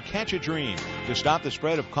and catch a dream. To stop the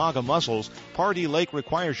spread of quagga mussels, Pardee Lake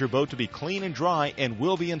requires your boat to be clean and dry and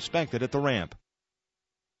will be inspected at the ramp.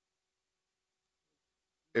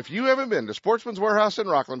 If you haven't been to Sportsman's Warehouse in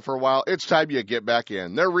Rockland for a while, it's time you get back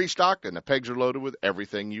in. They're restocked and the pegs are loaded with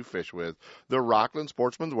everything you fish with. The Rockland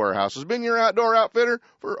Sportsman's Warehouse has been your outdoor outfitter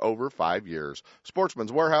for over 5 years.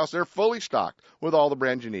 Sportsman's Warehouse, they're fully stocked with all the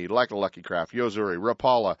brands you need, like Lucky Craft, Yozuri,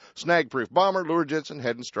 Rapala, Snagproof, Bomber, Lure Jensen,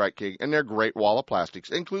 Head and Strike King, and their great wall of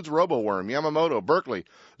plastics includes RoboWorm, Yamamoto, Berkeley,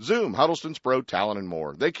 Zoom, Huddleston, Spro, Talon, and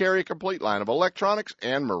more. They carry a complete line of electronics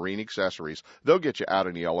and marine accessories. They'll get you out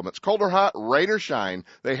in the elements. Cold or hot, rain or shine,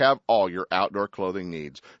 they have all your outdoor clothing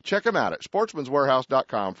needs. Check them out at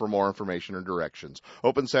sportsmanswarehouse.com for more information or directions.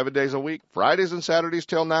 Open 7 days a week, Fridays and Saturdays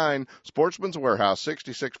till 9. Sportsman's Warehouse,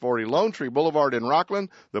 6640 Lone Tree Boulevard in Rockland,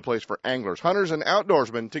 the place for anglers, hunters, and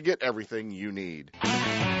outdoorsmen to get everything you need.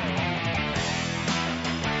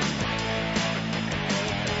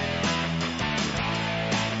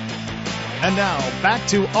 And now, back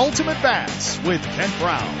to Ultimate Bass with Kent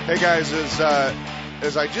Brown. Hey guys,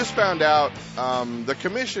 as I just found out, the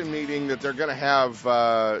commission meeting that they're going to have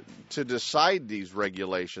to decide these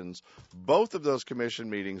regulations, both of those commission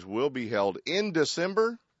meetings will be held in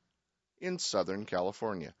December in Southern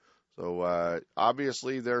California. So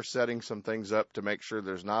obviously they're setting some things up to make sure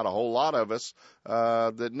there's not a whole lot of us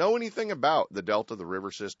that know anything about the Delta, the river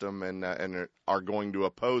system, and are going to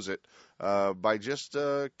oppose it by just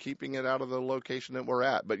keeping it out of the location that we're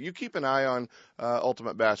at. But you keep an eye on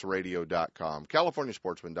UltimateBassRadio.com,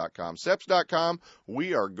 CaliforniaSportsman.com, Seps.com.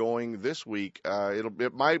 We are going this week.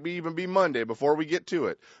 It might even be Monday before we get to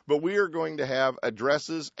it, but we are going to have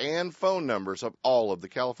addresses and phone numbers of all of the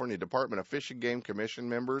California Department of Fish and Game Commission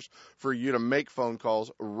members for you to make phone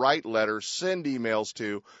calls, write letters, send emails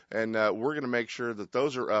to, and we're going to make sure that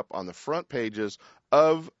those are up on the front pages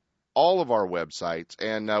of all of our websites,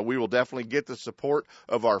 and we will definitely get the support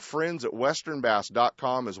of our friends at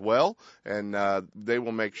westernbass.com as well, and they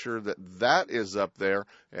will make sure that that is up there,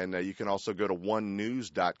 and you can also go to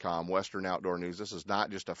onenews.com, Western Outdoor News. This is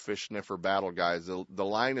not just a fish sniffer battle, guys. The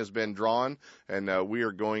line has been drawn, and we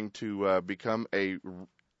are going to become you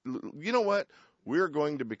know what? We're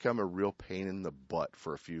going to become a real pain in the butt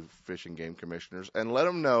for a few fish and game commissioners and let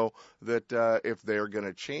them know that if they're going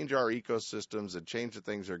to change our ecosystems and change the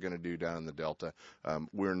things they're going to do down in the Delta,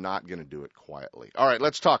 we're not going to do it quietly. All right,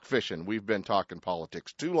 let's talk fishing. We've been talking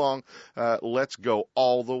politics too long. Let's go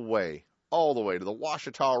all the way to the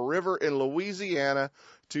Ouachita River in Louisiana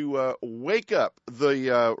to wake up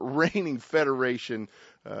the reigning Federation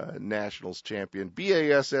Nationals champion,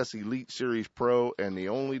 BASS Elite Series Pro, and the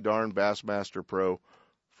only darn Bassmaster Pro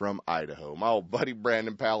from Idaho. My old buddy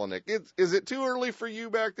Brandon Palaniuk. Is it too early for you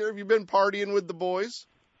back there? Have you been partying with the boys?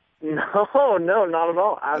 No, not at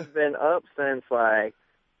all. I've been up since like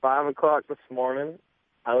 5 o'clock this morning.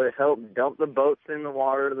 I would help dump the boats in the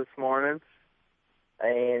water this morning,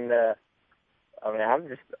 and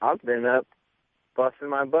I've been up busting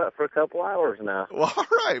my butt for a couple hours now. Well, all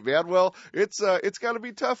right, man. Well, it's got to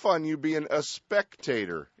be tough on you being a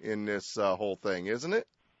spectator in this whole thing, isn't it?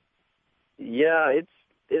 Yeah,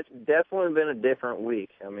 it's definitely been a different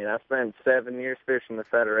week. I mean, I spent 7 years fishing the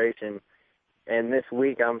Federation, and this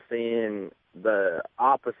week I'm seeing the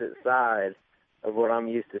opposite side of what I'm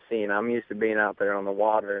used to seeing. I'm used to being out there on the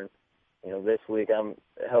water, and this week I'm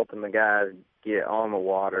helping the guys get on the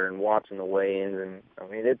water and watching the weigh-ins, and I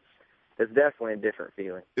mean it's definitely a different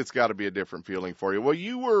feeling. It's got to be a different feeling for you. Well,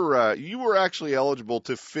 you were actually eligible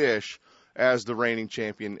to fish as the reigning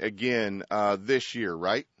champion again this year,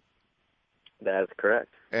 right? That is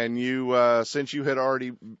correct. And you, since you had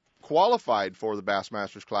already qualified for the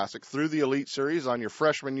Bassmasters Classic through the Elite Series on your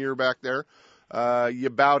freshman year back there,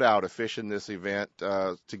 you bowed out of fishing this event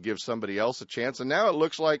to give somebody else a chance. And now it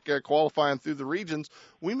looks like qualifying through the regions,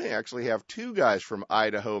 we may actually have 2 guys from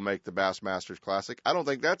Idaho make the Bassmasters Classic. I don't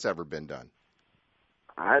think that's ever been done.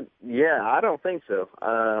 I don't think so.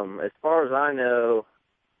 As far as I know,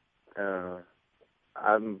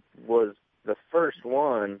 I was the first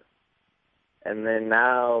one, and then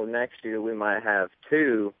now next year we might have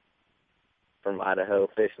 2 from Idaho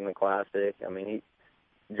fishing the Classic. I mean,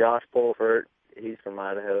 Josh Pulford, he's from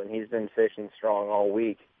Idaho, and he's been fishing strong all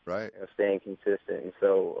week, right? Staying consistent. And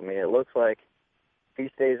so, I mean, it looks like if he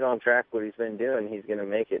stays on track what he's been doing, he's going to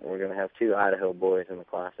make it, and we're going to have 2 Idaho boys in the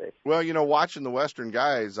Classic. Well, watching the Western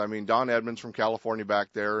guys, I mean, Don Edmonds from California back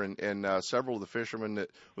there and several of the fishermen that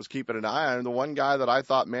was keeping an eye on him. The one guy that I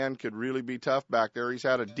thought, man, could really be tough back there, he's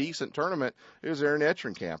had a decent tournament, is Aaron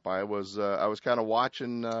Etrinkamp. I was kind of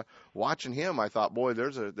watching him. I thought, boy,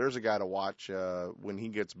 there's a guy to watch when he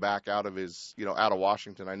gets back out of his, out of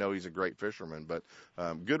Washington. I know he's a great fisherman, but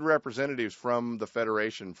good representatives from the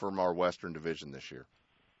Federation from our Western division this year.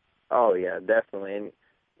 Oh, yeah, definitely. And,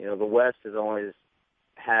 the West has always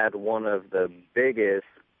had one of the biggest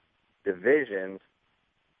divisions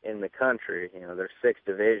in the country. There's 6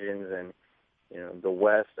 divisions, and, the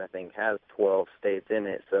West, I think, has 12 states in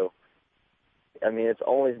it. So, I mean, it's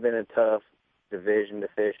always been a tough division to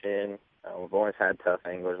fish in. We've always had tough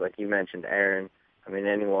anglers. Like you mentioned, Aaron. I mean,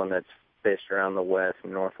 anyone that's fished around the West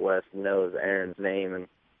and Northwest knows Aaron's name and,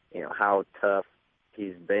 how tough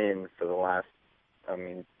he's been for the last,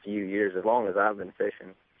 few years, as long as I've been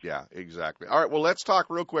fishing. Yeah, exactly. All right, well, let's talk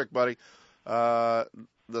real quick, buddy. The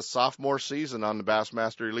sophomore season on the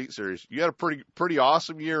Bassmaster Elite Series. You had a pretty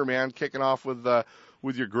awesome year, man, kicking off with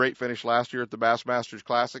your great finish last year at the Bassmasters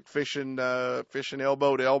Classic, fishing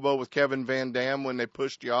elbow to elbow with Kevin Van Dam when they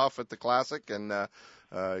pushed you off at the Classic, and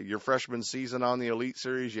your freshman season on the Elite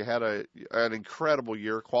Series, you had an incredible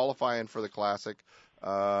year qualifying for the Classic.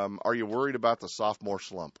 Are you worried about the sophomore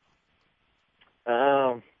slump?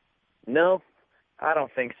 No, I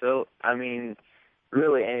don't think so. I mean,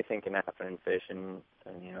 really anything can happen in fishing,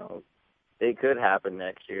 and, it could happen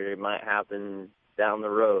next year. It might happen down the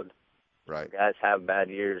road. Right. Guys have bad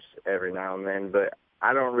years every now and then, but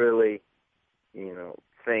I don't really,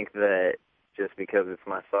 think that just because it's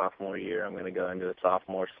my sophomore year, I'm going to go into a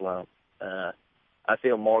sophomore slump. I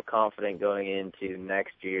feel more confident going into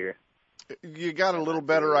next year. You got a little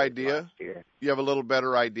better idea. You have a little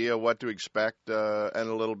better idea what to expect and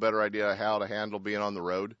a little better idea how to handle being on the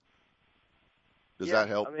road. Does that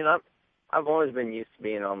help? I mean, I've always been used to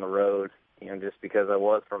being on the road, just because I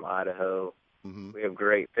was from Idaho. Mm-hmm. We have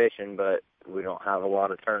great fishing, but we don't have a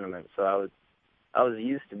lot of tournaments. So I was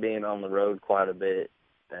used to being on the road quite a bit.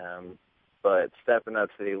 But stepping up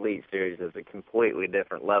to the Elite Series is a completely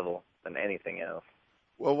different level than anything else.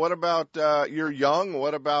 Well, what about you're young?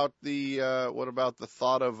 What about the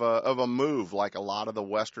thought of a move like a lot of the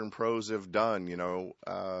Western pros have done?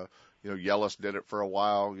 Yellis did it for a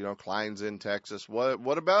while. Klein's in Texas.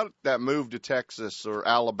 What about that move to Texas or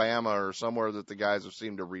Alabama or somewhere that the guys have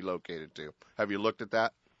seemed to relocate it to? Have you looked at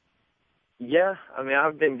that? Yeah, I mean,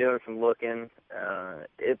 I've been doing some looking.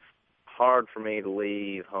 It's hard for me to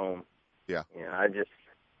leave home. Yeah.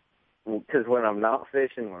 Because when I'm not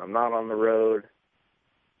fishing, when I'm not on the road,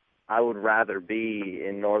 I would rather be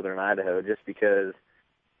in northern Idaho just because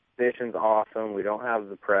fishing's awesome. We don't have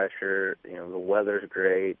the pressure. The weather's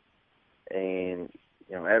great. And,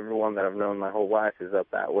 everyone that I've known my whole life is up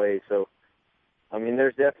that way. So, I mean,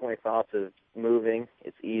 there's definitely thoughts of moving.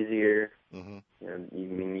 It's easier. Mm-hmm.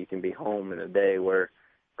 You can be home in a day where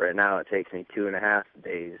right now it takes me 2.5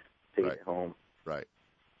 days to get home. Right.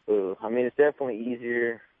 mean, it's definitely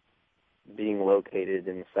easier being located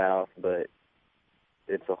in the South, but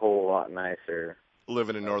it's a whole lot nicer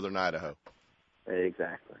living in northern Idaho.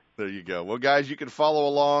 Exactly. There you go. Well, guys, you can follow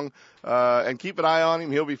along and keep an eye on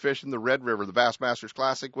him. He'll be fishing the Red River, the Bassmasters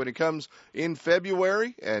Classic, when it comes in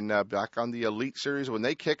February, and back on the Elite Series when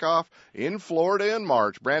they kick off in Florida in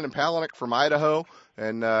March. Brandon Palaniuk from Idaho.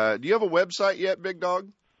 And do you have a website yet, Big Dog?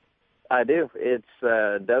 I do. It's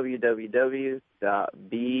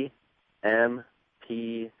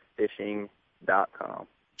www.bmpfishing.com.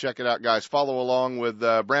 Check it out, guys. Follow along with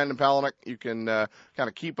Brandon Palaniuk. You can kind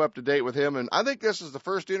of keep up to date with him. And I think this is the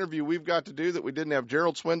first interview we've got to do that we didn't have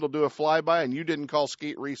Gerald Swindle do a flyby, and you didn't call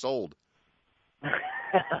Skeet Reese old.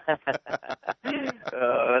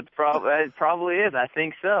 It probably is. I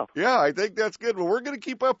think so. Yeah, I think that's good. Well, we're going to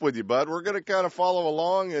keep up with you, bud. We're going to kind of follow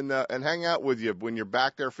along and hang out with you when you're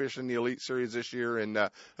back there fishing the Elite Series this year, and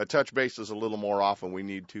touch bases a little more often. We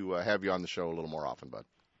need to have you on the show a little more often, bud.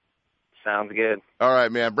 Sounds good. All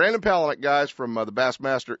right, man. Brandon Palaniuk, guys, from the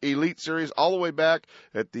Bassmaster Elite Series, all the way back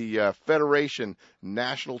at the Federation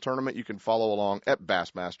National Tournament. You can follow along at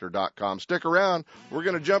Bassmaster.com. Stick around. We're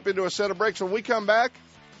going to jump into a set of breaks. When we come back,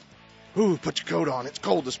 put your coat on. It's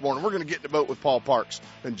cold this morning. We're going to get in the boat with Paul Parks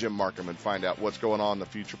and Jim Markham and find out what's going on in the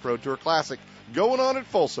Future Pro Tour Classic going on at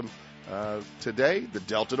Folsom today, the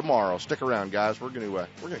Delta tomorrow. Stick around, guys. We're going to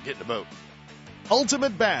get in the boat.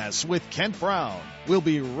 Ultimate Bass with Kent Brown. We'll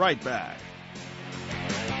be right back.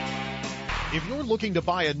 If you're looking to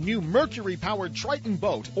buy a new Mercury-powered Triton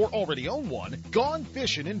boat or already own one, Gone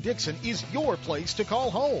Fishin' in Dixon is your place to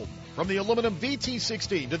call home. From the aluminum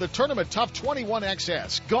VT16 to the Tournament Tough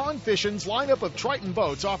 21XS, Gone Fishin's lineup of Triton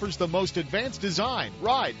boats offers the most advanced design,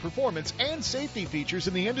 ride, performance, and safety features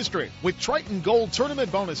in the industry. With Triton Gold tournament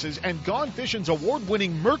bonuses and Gone Fishin's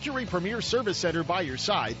award-winning Mercury Premier Service Center by your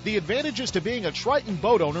side, the advantages to being a Triton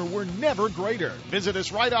boat owner were never greater. Visit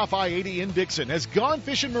us right off I-80 in Dixon as Gone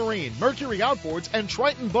Fishin' Marine, Mercury Outboards, and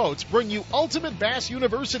Triton Boats bring you Ultimate Bass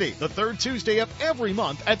University, the third Tuesday of every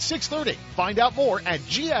month at 6:30. Find out more at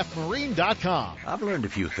GFMarine.com. I've learned a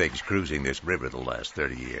few things cruising this river the last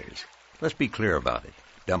 30 years. Let's be clear about it.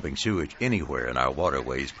 Dumping sewage anywhere in our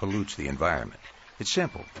waterways pollutes the environment. It's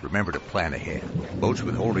simple. Remember to plan ahead. Boats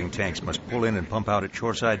with holding tanks must pull in and pump out at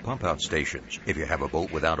shoreside pump-out stations. If you have a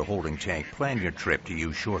boat without a holding tank, plan your trip to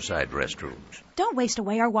use shoreside restrooms. Don't waste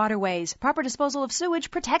away our waterways. Proper disposal of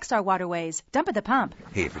sewage protects our waterways. Dump at the pump.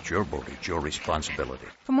 Hey, if it's your boat, it's your responsibility.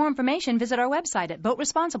 For more information, visit our website at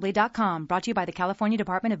boatresponsibly.com. Brought to you by the California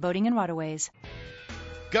Department of Boating and Waterways.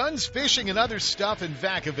 Guns, Fishing, and Other Stuff in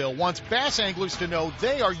Vacaville wants bass anglers to know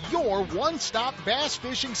they are your one-stop bass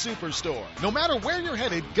fishing superstore. No matter where you're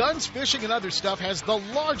headed, Guns, Fishing, and Other Stuff has the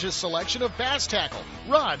largest selection of bass tackle,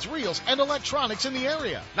 rods, reels, and electronics in the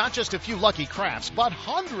area. Not just a few lucky crafts, but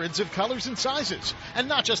hundreds of colors and sizes. And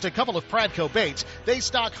not just a couple of Pradco baits, they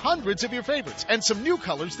stock hundreds of your favorites and some new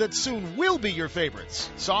colors that soon will be your favorites.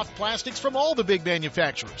 Soft plastics from all the big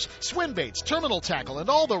manufacturers, swim baits, terminal tackle, and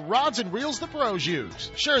all the rods and reels the pros use.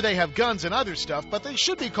 Sure, they have guns and other stuff, but they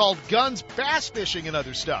should be called Guns, Bass Fishing, and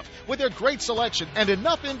Other Stuff. With their great selection and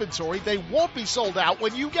enough inventory, they won't be sold out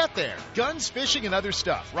when you get there. Guns, Fishing, and Other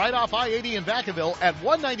Stuff, right off I-80 in Vacaville at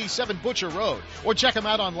 197 Butcher Road. Or check them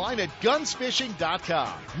out online at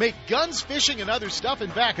gunsfishing.com. Make Guns, Fishing, and Other Stuff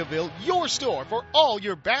in Vacaville your store for all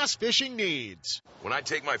your bass fishing needs. When I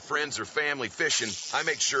take my friends or family fishing, I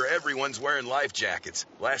make sure everyone's wearing life jackets.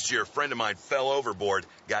 Last year, a friend of mine fell overboard,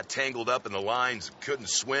 got tangled up in the lines, couldn't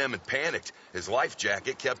swim, and panicked. His life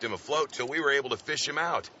jacket kept him afloat till we were able to fish him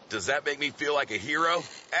out. Does that make me feel like a hero?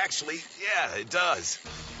 Actually, yeah, it does.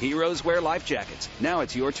 Heroes wear life jackets. Now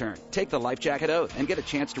it's your turn. Take the life jacket oath and get a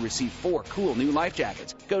chance to receive 4 cool new life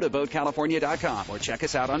jackets. Go to BoatCalifornia.com or check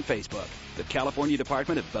us out on Facebook. The California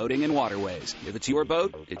Department of Boating and Waterways. If it's your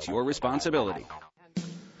boat, it's your responsibility.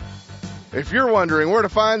 If you're wondering where to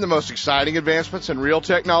find the most exciting advancements in reel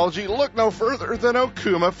technology, look no further than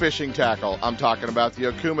Okuma Fishing Tackle. I'm talking about the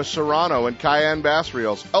Okuma Serrano and Cayenne bass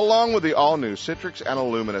reels, along with the all-new Citrix and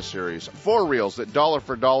Illumina series. 4 reels that dollar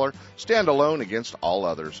for dollar stand alone against all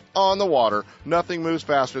others. On the water, nothing moves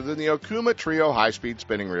faster than the Okuma Trio high-speed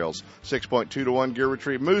spinning reels. 6.2-to-1 gear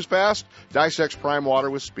retrieve moves fast, dissects prime water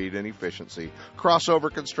with speed and efficiency. Crossover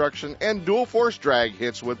construction and dual-force drag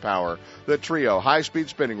hits with power. The Trio high-speed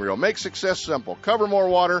spinning reel makes success simple. Cover more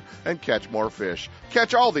water and catch more fish.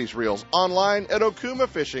 Catch all these reels online at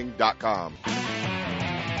okumafishing.com.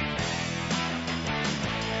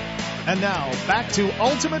 And now, back to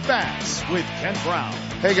Ultimate Bass with Kent Brown.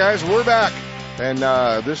 Hey guys, we're back. And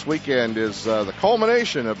this weekend is the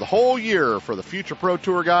culmination of the whole year for the Future Pro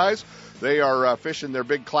Tour guys. They are fishing their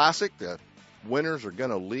big classic, the winners are going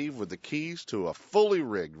to leave with the keys to a fully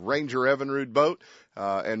rigged Ranger Evinrude boat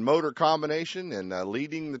and motor combination, and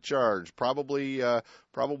leading the charge. Probably a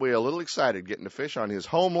little excited getting to fish on his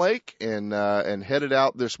home lake, and headed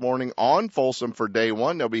out this morning on Folsom for day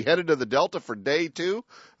one. They'll be headed to the Delta for day two,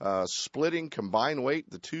 splitting combined weight.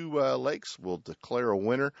 The two lakes will declare a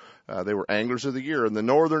winner. They were Anglers of the Year in the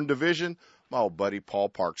Northern Division. My old buddy Paul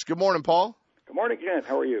Parks. Good morning, Paul. Good morning, Kent.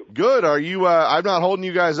 How are you? Good. Are you? I'm not holding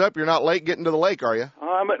you guys up. You're not late getting to the lake, are you?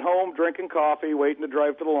 I'm at home drinking coffee, waiting to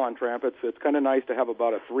drive to the launch ramp. It's kind of nice to have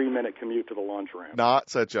about a 3-minute commute to the launch ramp. Not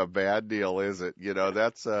such a bad deal, is it? You know,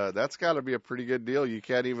 that's got to be a pretty good deal. You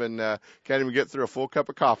can't even get through a full cup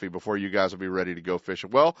of coffee before you guys will be ready to go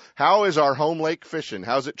fishing. Well, how is our home lake fishing?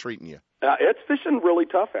 How's it treating you? It's fishing really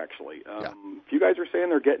tough, actually. If you guys are saying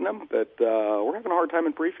they're getting them, but we're having a hard time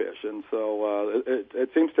in pre-fish, and so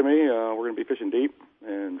it seems to me we're going to be fishing deep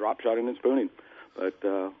and drop shotting and spooning, but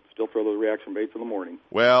still throw those reaction baits in the morning.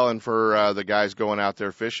 Well, and for the guys going out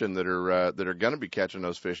there fishing that are going to be catching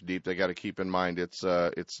those fish deep, they got to keep in mind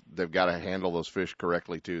they've got to handle those fish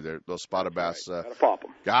correctly too. Those spotted bass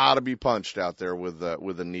got to be punched out there with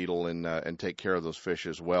a needle and take care of those fish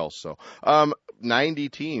as well. So 90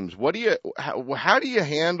 teams. How do you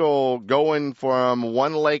handle going from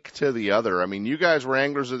one lake to the other? I mean, you guys were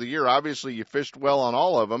Anglers of the Year. Obviously, you fished well on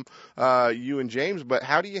all of them, you and James. But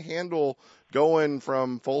how do you handle going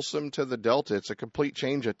from Folsom to the Delta? It's a complete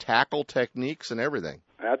change of tackle techniques and everything.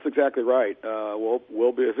 That's exactly right.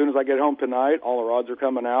 We'll be, as soon as I get home tonight, all the rods are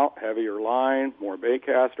coming out, heavier line, more bait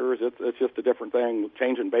casters. It's just a different thing,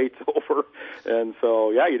 changing baits over. And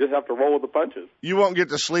so, yeah, you just have to roll with the punches. You won't get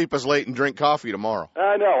to sleep as late and drink coffee tomorrow.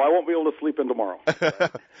 I know. I won't be able to sleep in tomorrow.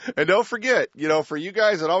 And don't forget, for you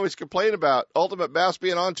guys that always complain about Ultimate Bass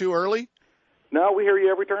being on too early. No, we hear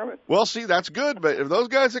you every tournament. Well, see, that's good. But if those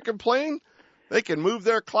guys that complain, they can move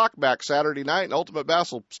their clock back Saturday night, and Ultimate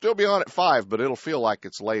Bass will still be on at 5, but it'll feel like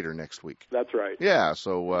it's later next week. That's right. Yeah,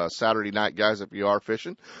 so Saturday night, guys, if you are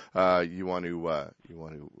fishing, you want to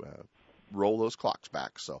roll those clocks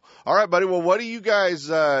back. So, all right, buddy. Well, what do you guys?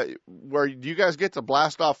 Do you guys get to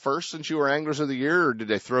blast off first since you were Anglers of the Year, or did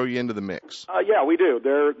they throw you into the mix? Yeah, we do.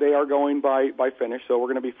 They are going by finish, so we're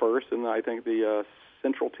going to be first, and I think the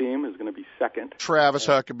Central team is going to be second. Travis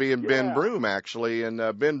Huckabee and Ben Broom, actually. And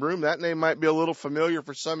Ben Broom, that name might be a little familiar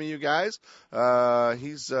for some of you guys.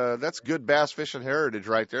 That's good bass fishing heritage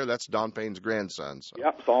right there. That's Don Payne's grandson. So.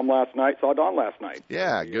 Yep, saw him last night. Saw Don last night.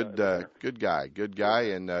 Yeah, good guy,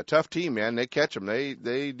 and tough team, man. They catch them.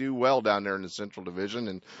 They do well down there in the Central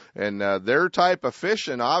Division, and their type of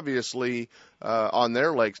fishing, obviously, on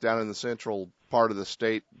their lakes down in the central part of the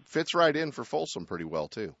state fits right in for Folsom pretty well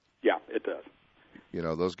too. Yeah, it does.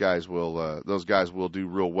 Those guys will do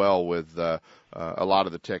real well with a lot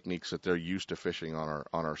of the techniques that they're used to fishing on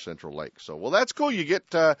our central lake. So, well, that's cool. You get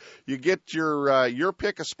your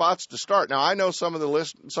pick of spots to start. Now, I know some of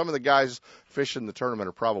the guys fishing the tournament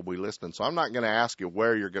are probably listening, so I'm not going to ask you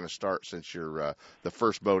where you're going to start since you're the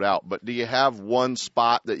first boat out. But do you have one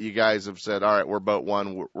spot that you guys have said, all right, we're boat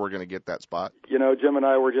one, we're going to get that spot? Jim and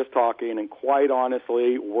I were just talking, and quite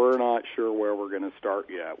honestly, we're not sure where we're going to start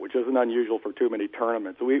yet, which isn't unusual for too many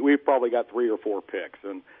tournaments. We've probably got 3 or 4 picks,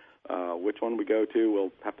 and which one we go to,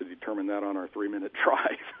 we'll have to determine that on our 3-minute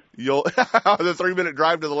drive. The 3-minute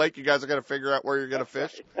drive to the lake, you guys are going to figure out where you're going to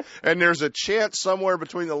fish. And there's a chance somewhere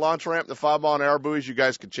between the launch ramp and the 5-mile an hour buoys, you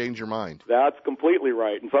guys could change your mind. That's completely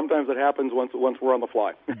right. And sometimes it happens once we're on the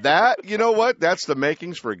fly. You know what? That's the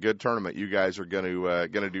makings for a good tournament. You guys are going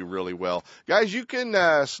to do really well. Guys, you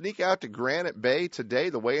can sneak out to Granite Bay today.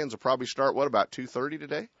 The weigh-ins will probably start, about 2:30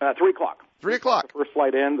 today? 3 o'clock. 3 o'clock. The first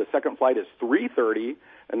flight in. The second flight is 3:30.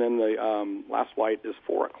 And then the last flight is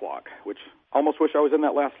 4 o'clock, which I almost wish I was in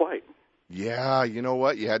that last flight. Yeah, you know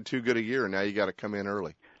what? You had too good a year, and now you got to come in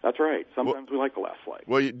early. That's right. Sometimes we like the last flight.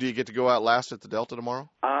 Well, do you get to go out last at the Delta tomorrow?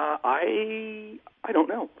 I don't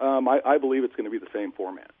know. I believe it's going to be the same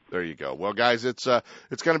format. There you go. Well, guys, it's going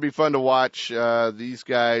to be fun to watch these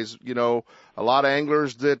guys. A lot of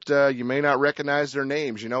anglers that you may not recognize their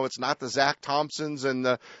names. It's not the Zach Thompsons and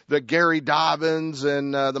the Gary Dobbins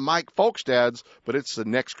and the Mike Folkstads, but it's the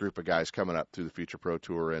next group of guys coming up through the Future Pro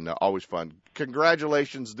Tour, and always fun.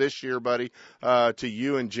 Congratulations this year, buddy, to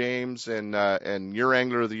you and James and your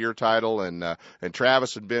Angler of the Year title, and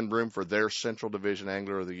Travis and Ben Broom for their Central Division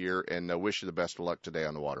Angler of the Year, and wish you the best of luck today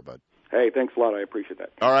on the water, bud. Hey, thanks a lot. I appreciate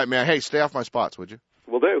that. All right, man. Hey, stay off my spots, would you?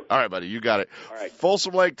 Will do. All right, buddy. You got it. All right.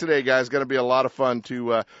 Folsom Lake today, guys. Going to be a lot of fun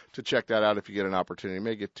to check that out if you get an opportunity. You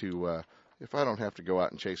may get to, if I don't have to go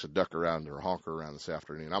out and chase a duck around or a honker around this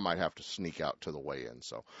afternoon, I might have to sneak out to the weigh-in.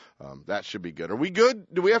 So that should be good. Are we good?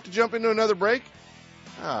 Do we have to jump into another break?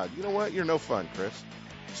 You know what? You're no fun, Chris.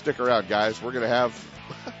 Stick around, guys. We're going to have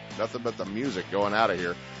nothing but the music going out of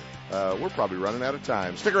here. We're probably running out of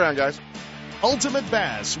time. Stick around, guys. Ultimate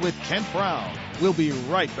Bass with Kent Brown. We'll be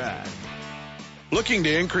right back. Looking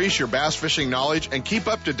to increase your bass fishing knowledge and keep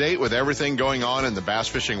up to date with everything going on in the bass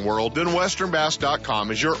fishing world? Then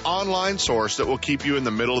westernbass.com is your online source that will keep you in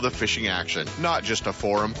the middle of the fishing action, not just a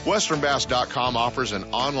forum. westernbass.com offers an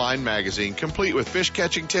online magazine complete with fish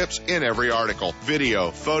catching tips in every article,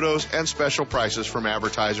 video, photos, and special prices from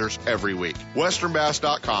advertisers every week.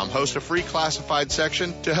 westernbass.com hosts a free classified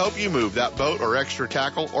section to help you move that boat or extra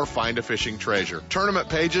tackle or find a fishing treasure. Tournament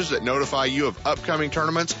pages that notify you of upcoming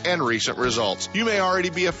tournaments and recent results. You may already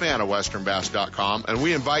be a fan of westernbass.com, and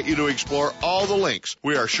we invite you to explore all the links.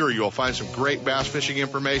 We are sure you will find some great bass fishing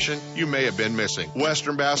information you may have been missing.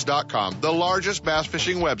 westernbass.com, the largest bass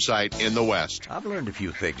fishing website in the West. I've learned a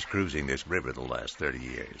few things cruising this river the last 30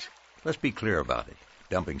 years. Let's be clear about it.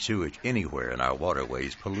 Dumping sewage anywhere in our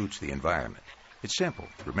waterways pollutes the environment. It's simple.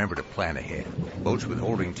 Remember to plan ahead. Boats with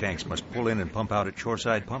holding tanks must pull in and pump out at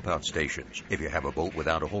shoreside pump-out stations. If you have a boat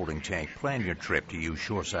without a holding tank, plan your trip to use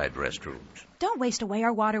shoreside restrooms. Don't waste away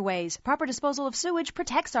our waterways. Proper disposal of sewage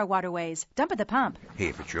protects our waterways. Dump at the pump. Hey,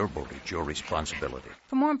 if it's your boat, it's your responsibility.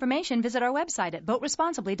 For more information, visit our website at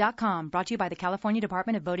boatresponsibly.com. Brought to you by the California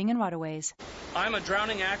Department of Boating and Waterways. I'm a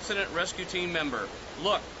drowning accident rescue team member.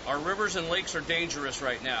 Look, our rivers and lakes are dangerous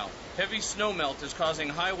right now. Heavy snowmelt is causing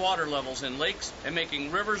high water levels in lakes and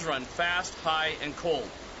making rivers run fast, high, and cold.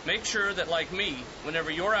 Make sure that, like me,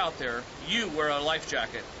 whenever you're out there, you wear a life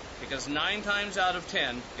jacket, because 9 times out of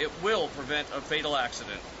 10, it will prevent a fatal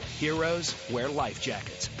accident. Heroes wear life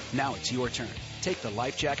jackets. Now it's your turn. Take the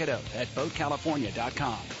life jacket oath at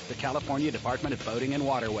BoatCalifornia.com. The California Department of Boating and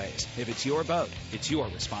Waterways. If it's your boat, it's your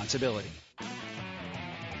responsibility.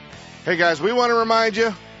 Hey, guys, we want to remind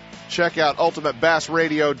you, check out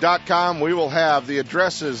UltimateBassRadio.com. We will have the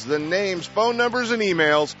addresses, the names, phone numbers, and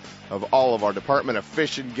emails of all of our Department of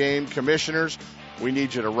Fish and Game commissioners. We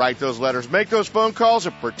need you to write those letters, make those phone calls,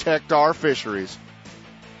 and protect our fisheries.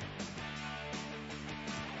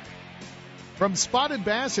 From spotted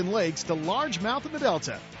bass in lakes to largemouth in the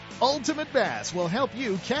Delta, Ultimate Bass will help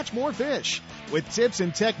you catch more fish with tips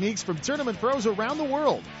and techniques from tournament pros around the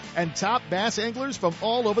world and top bass anglers from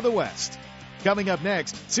all over the West. Coming up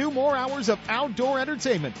next, 2 more hours of outdoor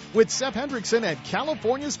entertainment with Seth Hendrickson and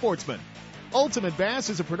California Sportsman. Ultimate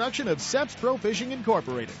Bass is a production of Seps Pro Fishing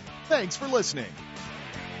Incorporated. Thanks for listening.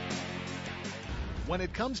 When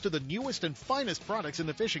it comes to the newest and finest products in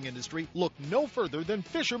the fishing industry, look no further than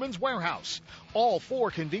Fisherman's Warehouse. All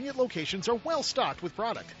 4 convenient locations are well stocked with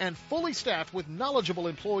product and fully staffed with knowledgeable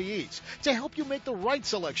employees to help you make the right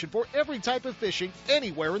selection for every type of fishing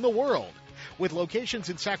anywhere in the world. With locations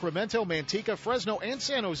in Sacramento, Manteca, Fresno, and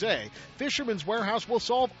San Jose, Fisherman's Warehouse will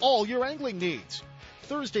solve all your angling needs.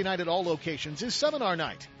 Thursday night at all locations is seminar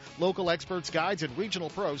night. Local experts, guides, and regional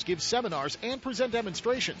pros give seminars and present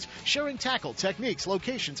demonstrations, sharing tackle, techniques,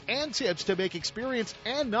 locations, and tips to make experienced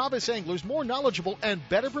and novice anglers more knowledgeable and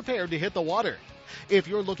better prepared to hit the water. If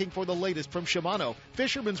you're looking for the latest from Shimano,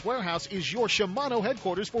 Fisherman's Warehouse is your Shimano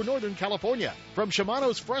headquarters for Northern California. From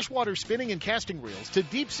Shimano's freshwater spinning and casting reels to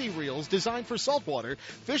deep-sea reels designed for saltwater,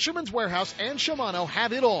 Fisherman's Warehouse and Shimano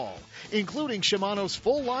have it all, including Shimano's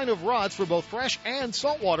full line of rods for both fresh and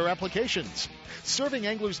saltwater applications. Serving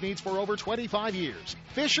anglers' needs for over 25 years,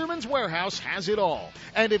 Fisherman's Warehouse has it all.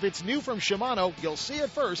 And if it's new from Shimano, you'll see it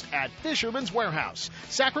first at Fisherman's Warehouse,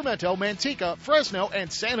 Sacramento, Manteca, Fresno,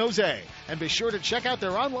 and San Jose. And be sure to check out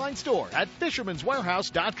their online store at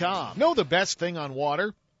fishermanswarehouse.com. Know the best thing on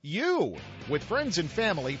water? You. With friends and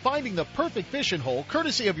family, finding the perfect fishing hole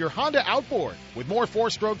courtesy of your Honda Outboard. With more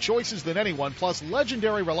 4-stroke choices than anyone, plus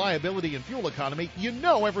legendary reliability and fuel economy, you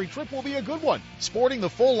know every trip will be a good one. Sporting the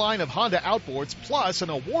full line of Honda Outboards, plus an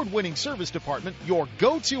award-winning service department, your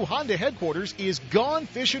go-to Honda headquarters is Gone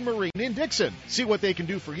Fishing Marine in Dixon. See what they can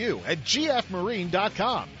do for you at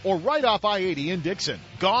gfmarine.com or right off I-80 in Dixon.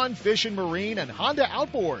 Gone Fishing Marine and Honda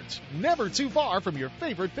Outboards. Never too far from your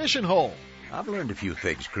favorite fishing hole. I've learned a few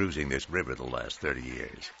things cruising this river the last 30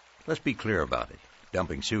 years. Let's be clear about it.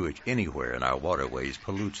 Dumping sewage anywhere in our waterways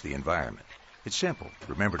pollutes the environment. It's simple.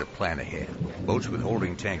 Remember to plan ahead. Boats with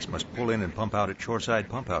holding tanks must pull in and pump out at shoreside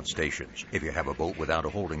pump-out stations. If you have a boat without a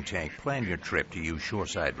holding tank, plan your trip to use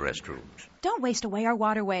shoreside restrooms. Don't waste away our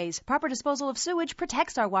waterways. Proper disposal of sewage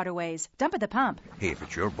protects our waterways. Dump at the pump. Hey, if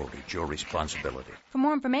it's your boat, it's your responsibility. For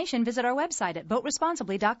more information, visit our website at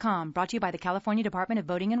boatresponsibly.com. Brought to you by the California Department of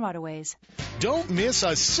Boating and Waterways. Don't miss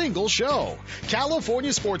a single show.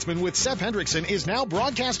 California Sportsman with Sep Hendrickson is now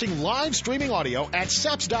broadcasting live streaming audio at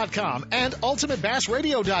seps.com and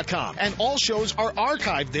ultimatebassradio.com. And all shows are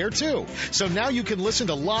archived there, too. So now you can listen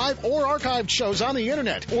to live or archived shows on the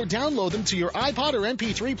internet or download them to your iPod or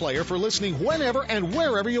MP3 player for listening whenever and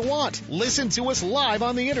wherever you want. Listen to us live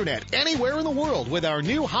on the internet anywhere in the world with our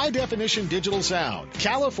new high-definition digital sound.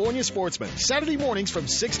 California Sportsman, Saturday mornings from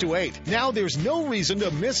 6 to 8. Now there's no reason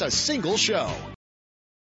to miss a single show.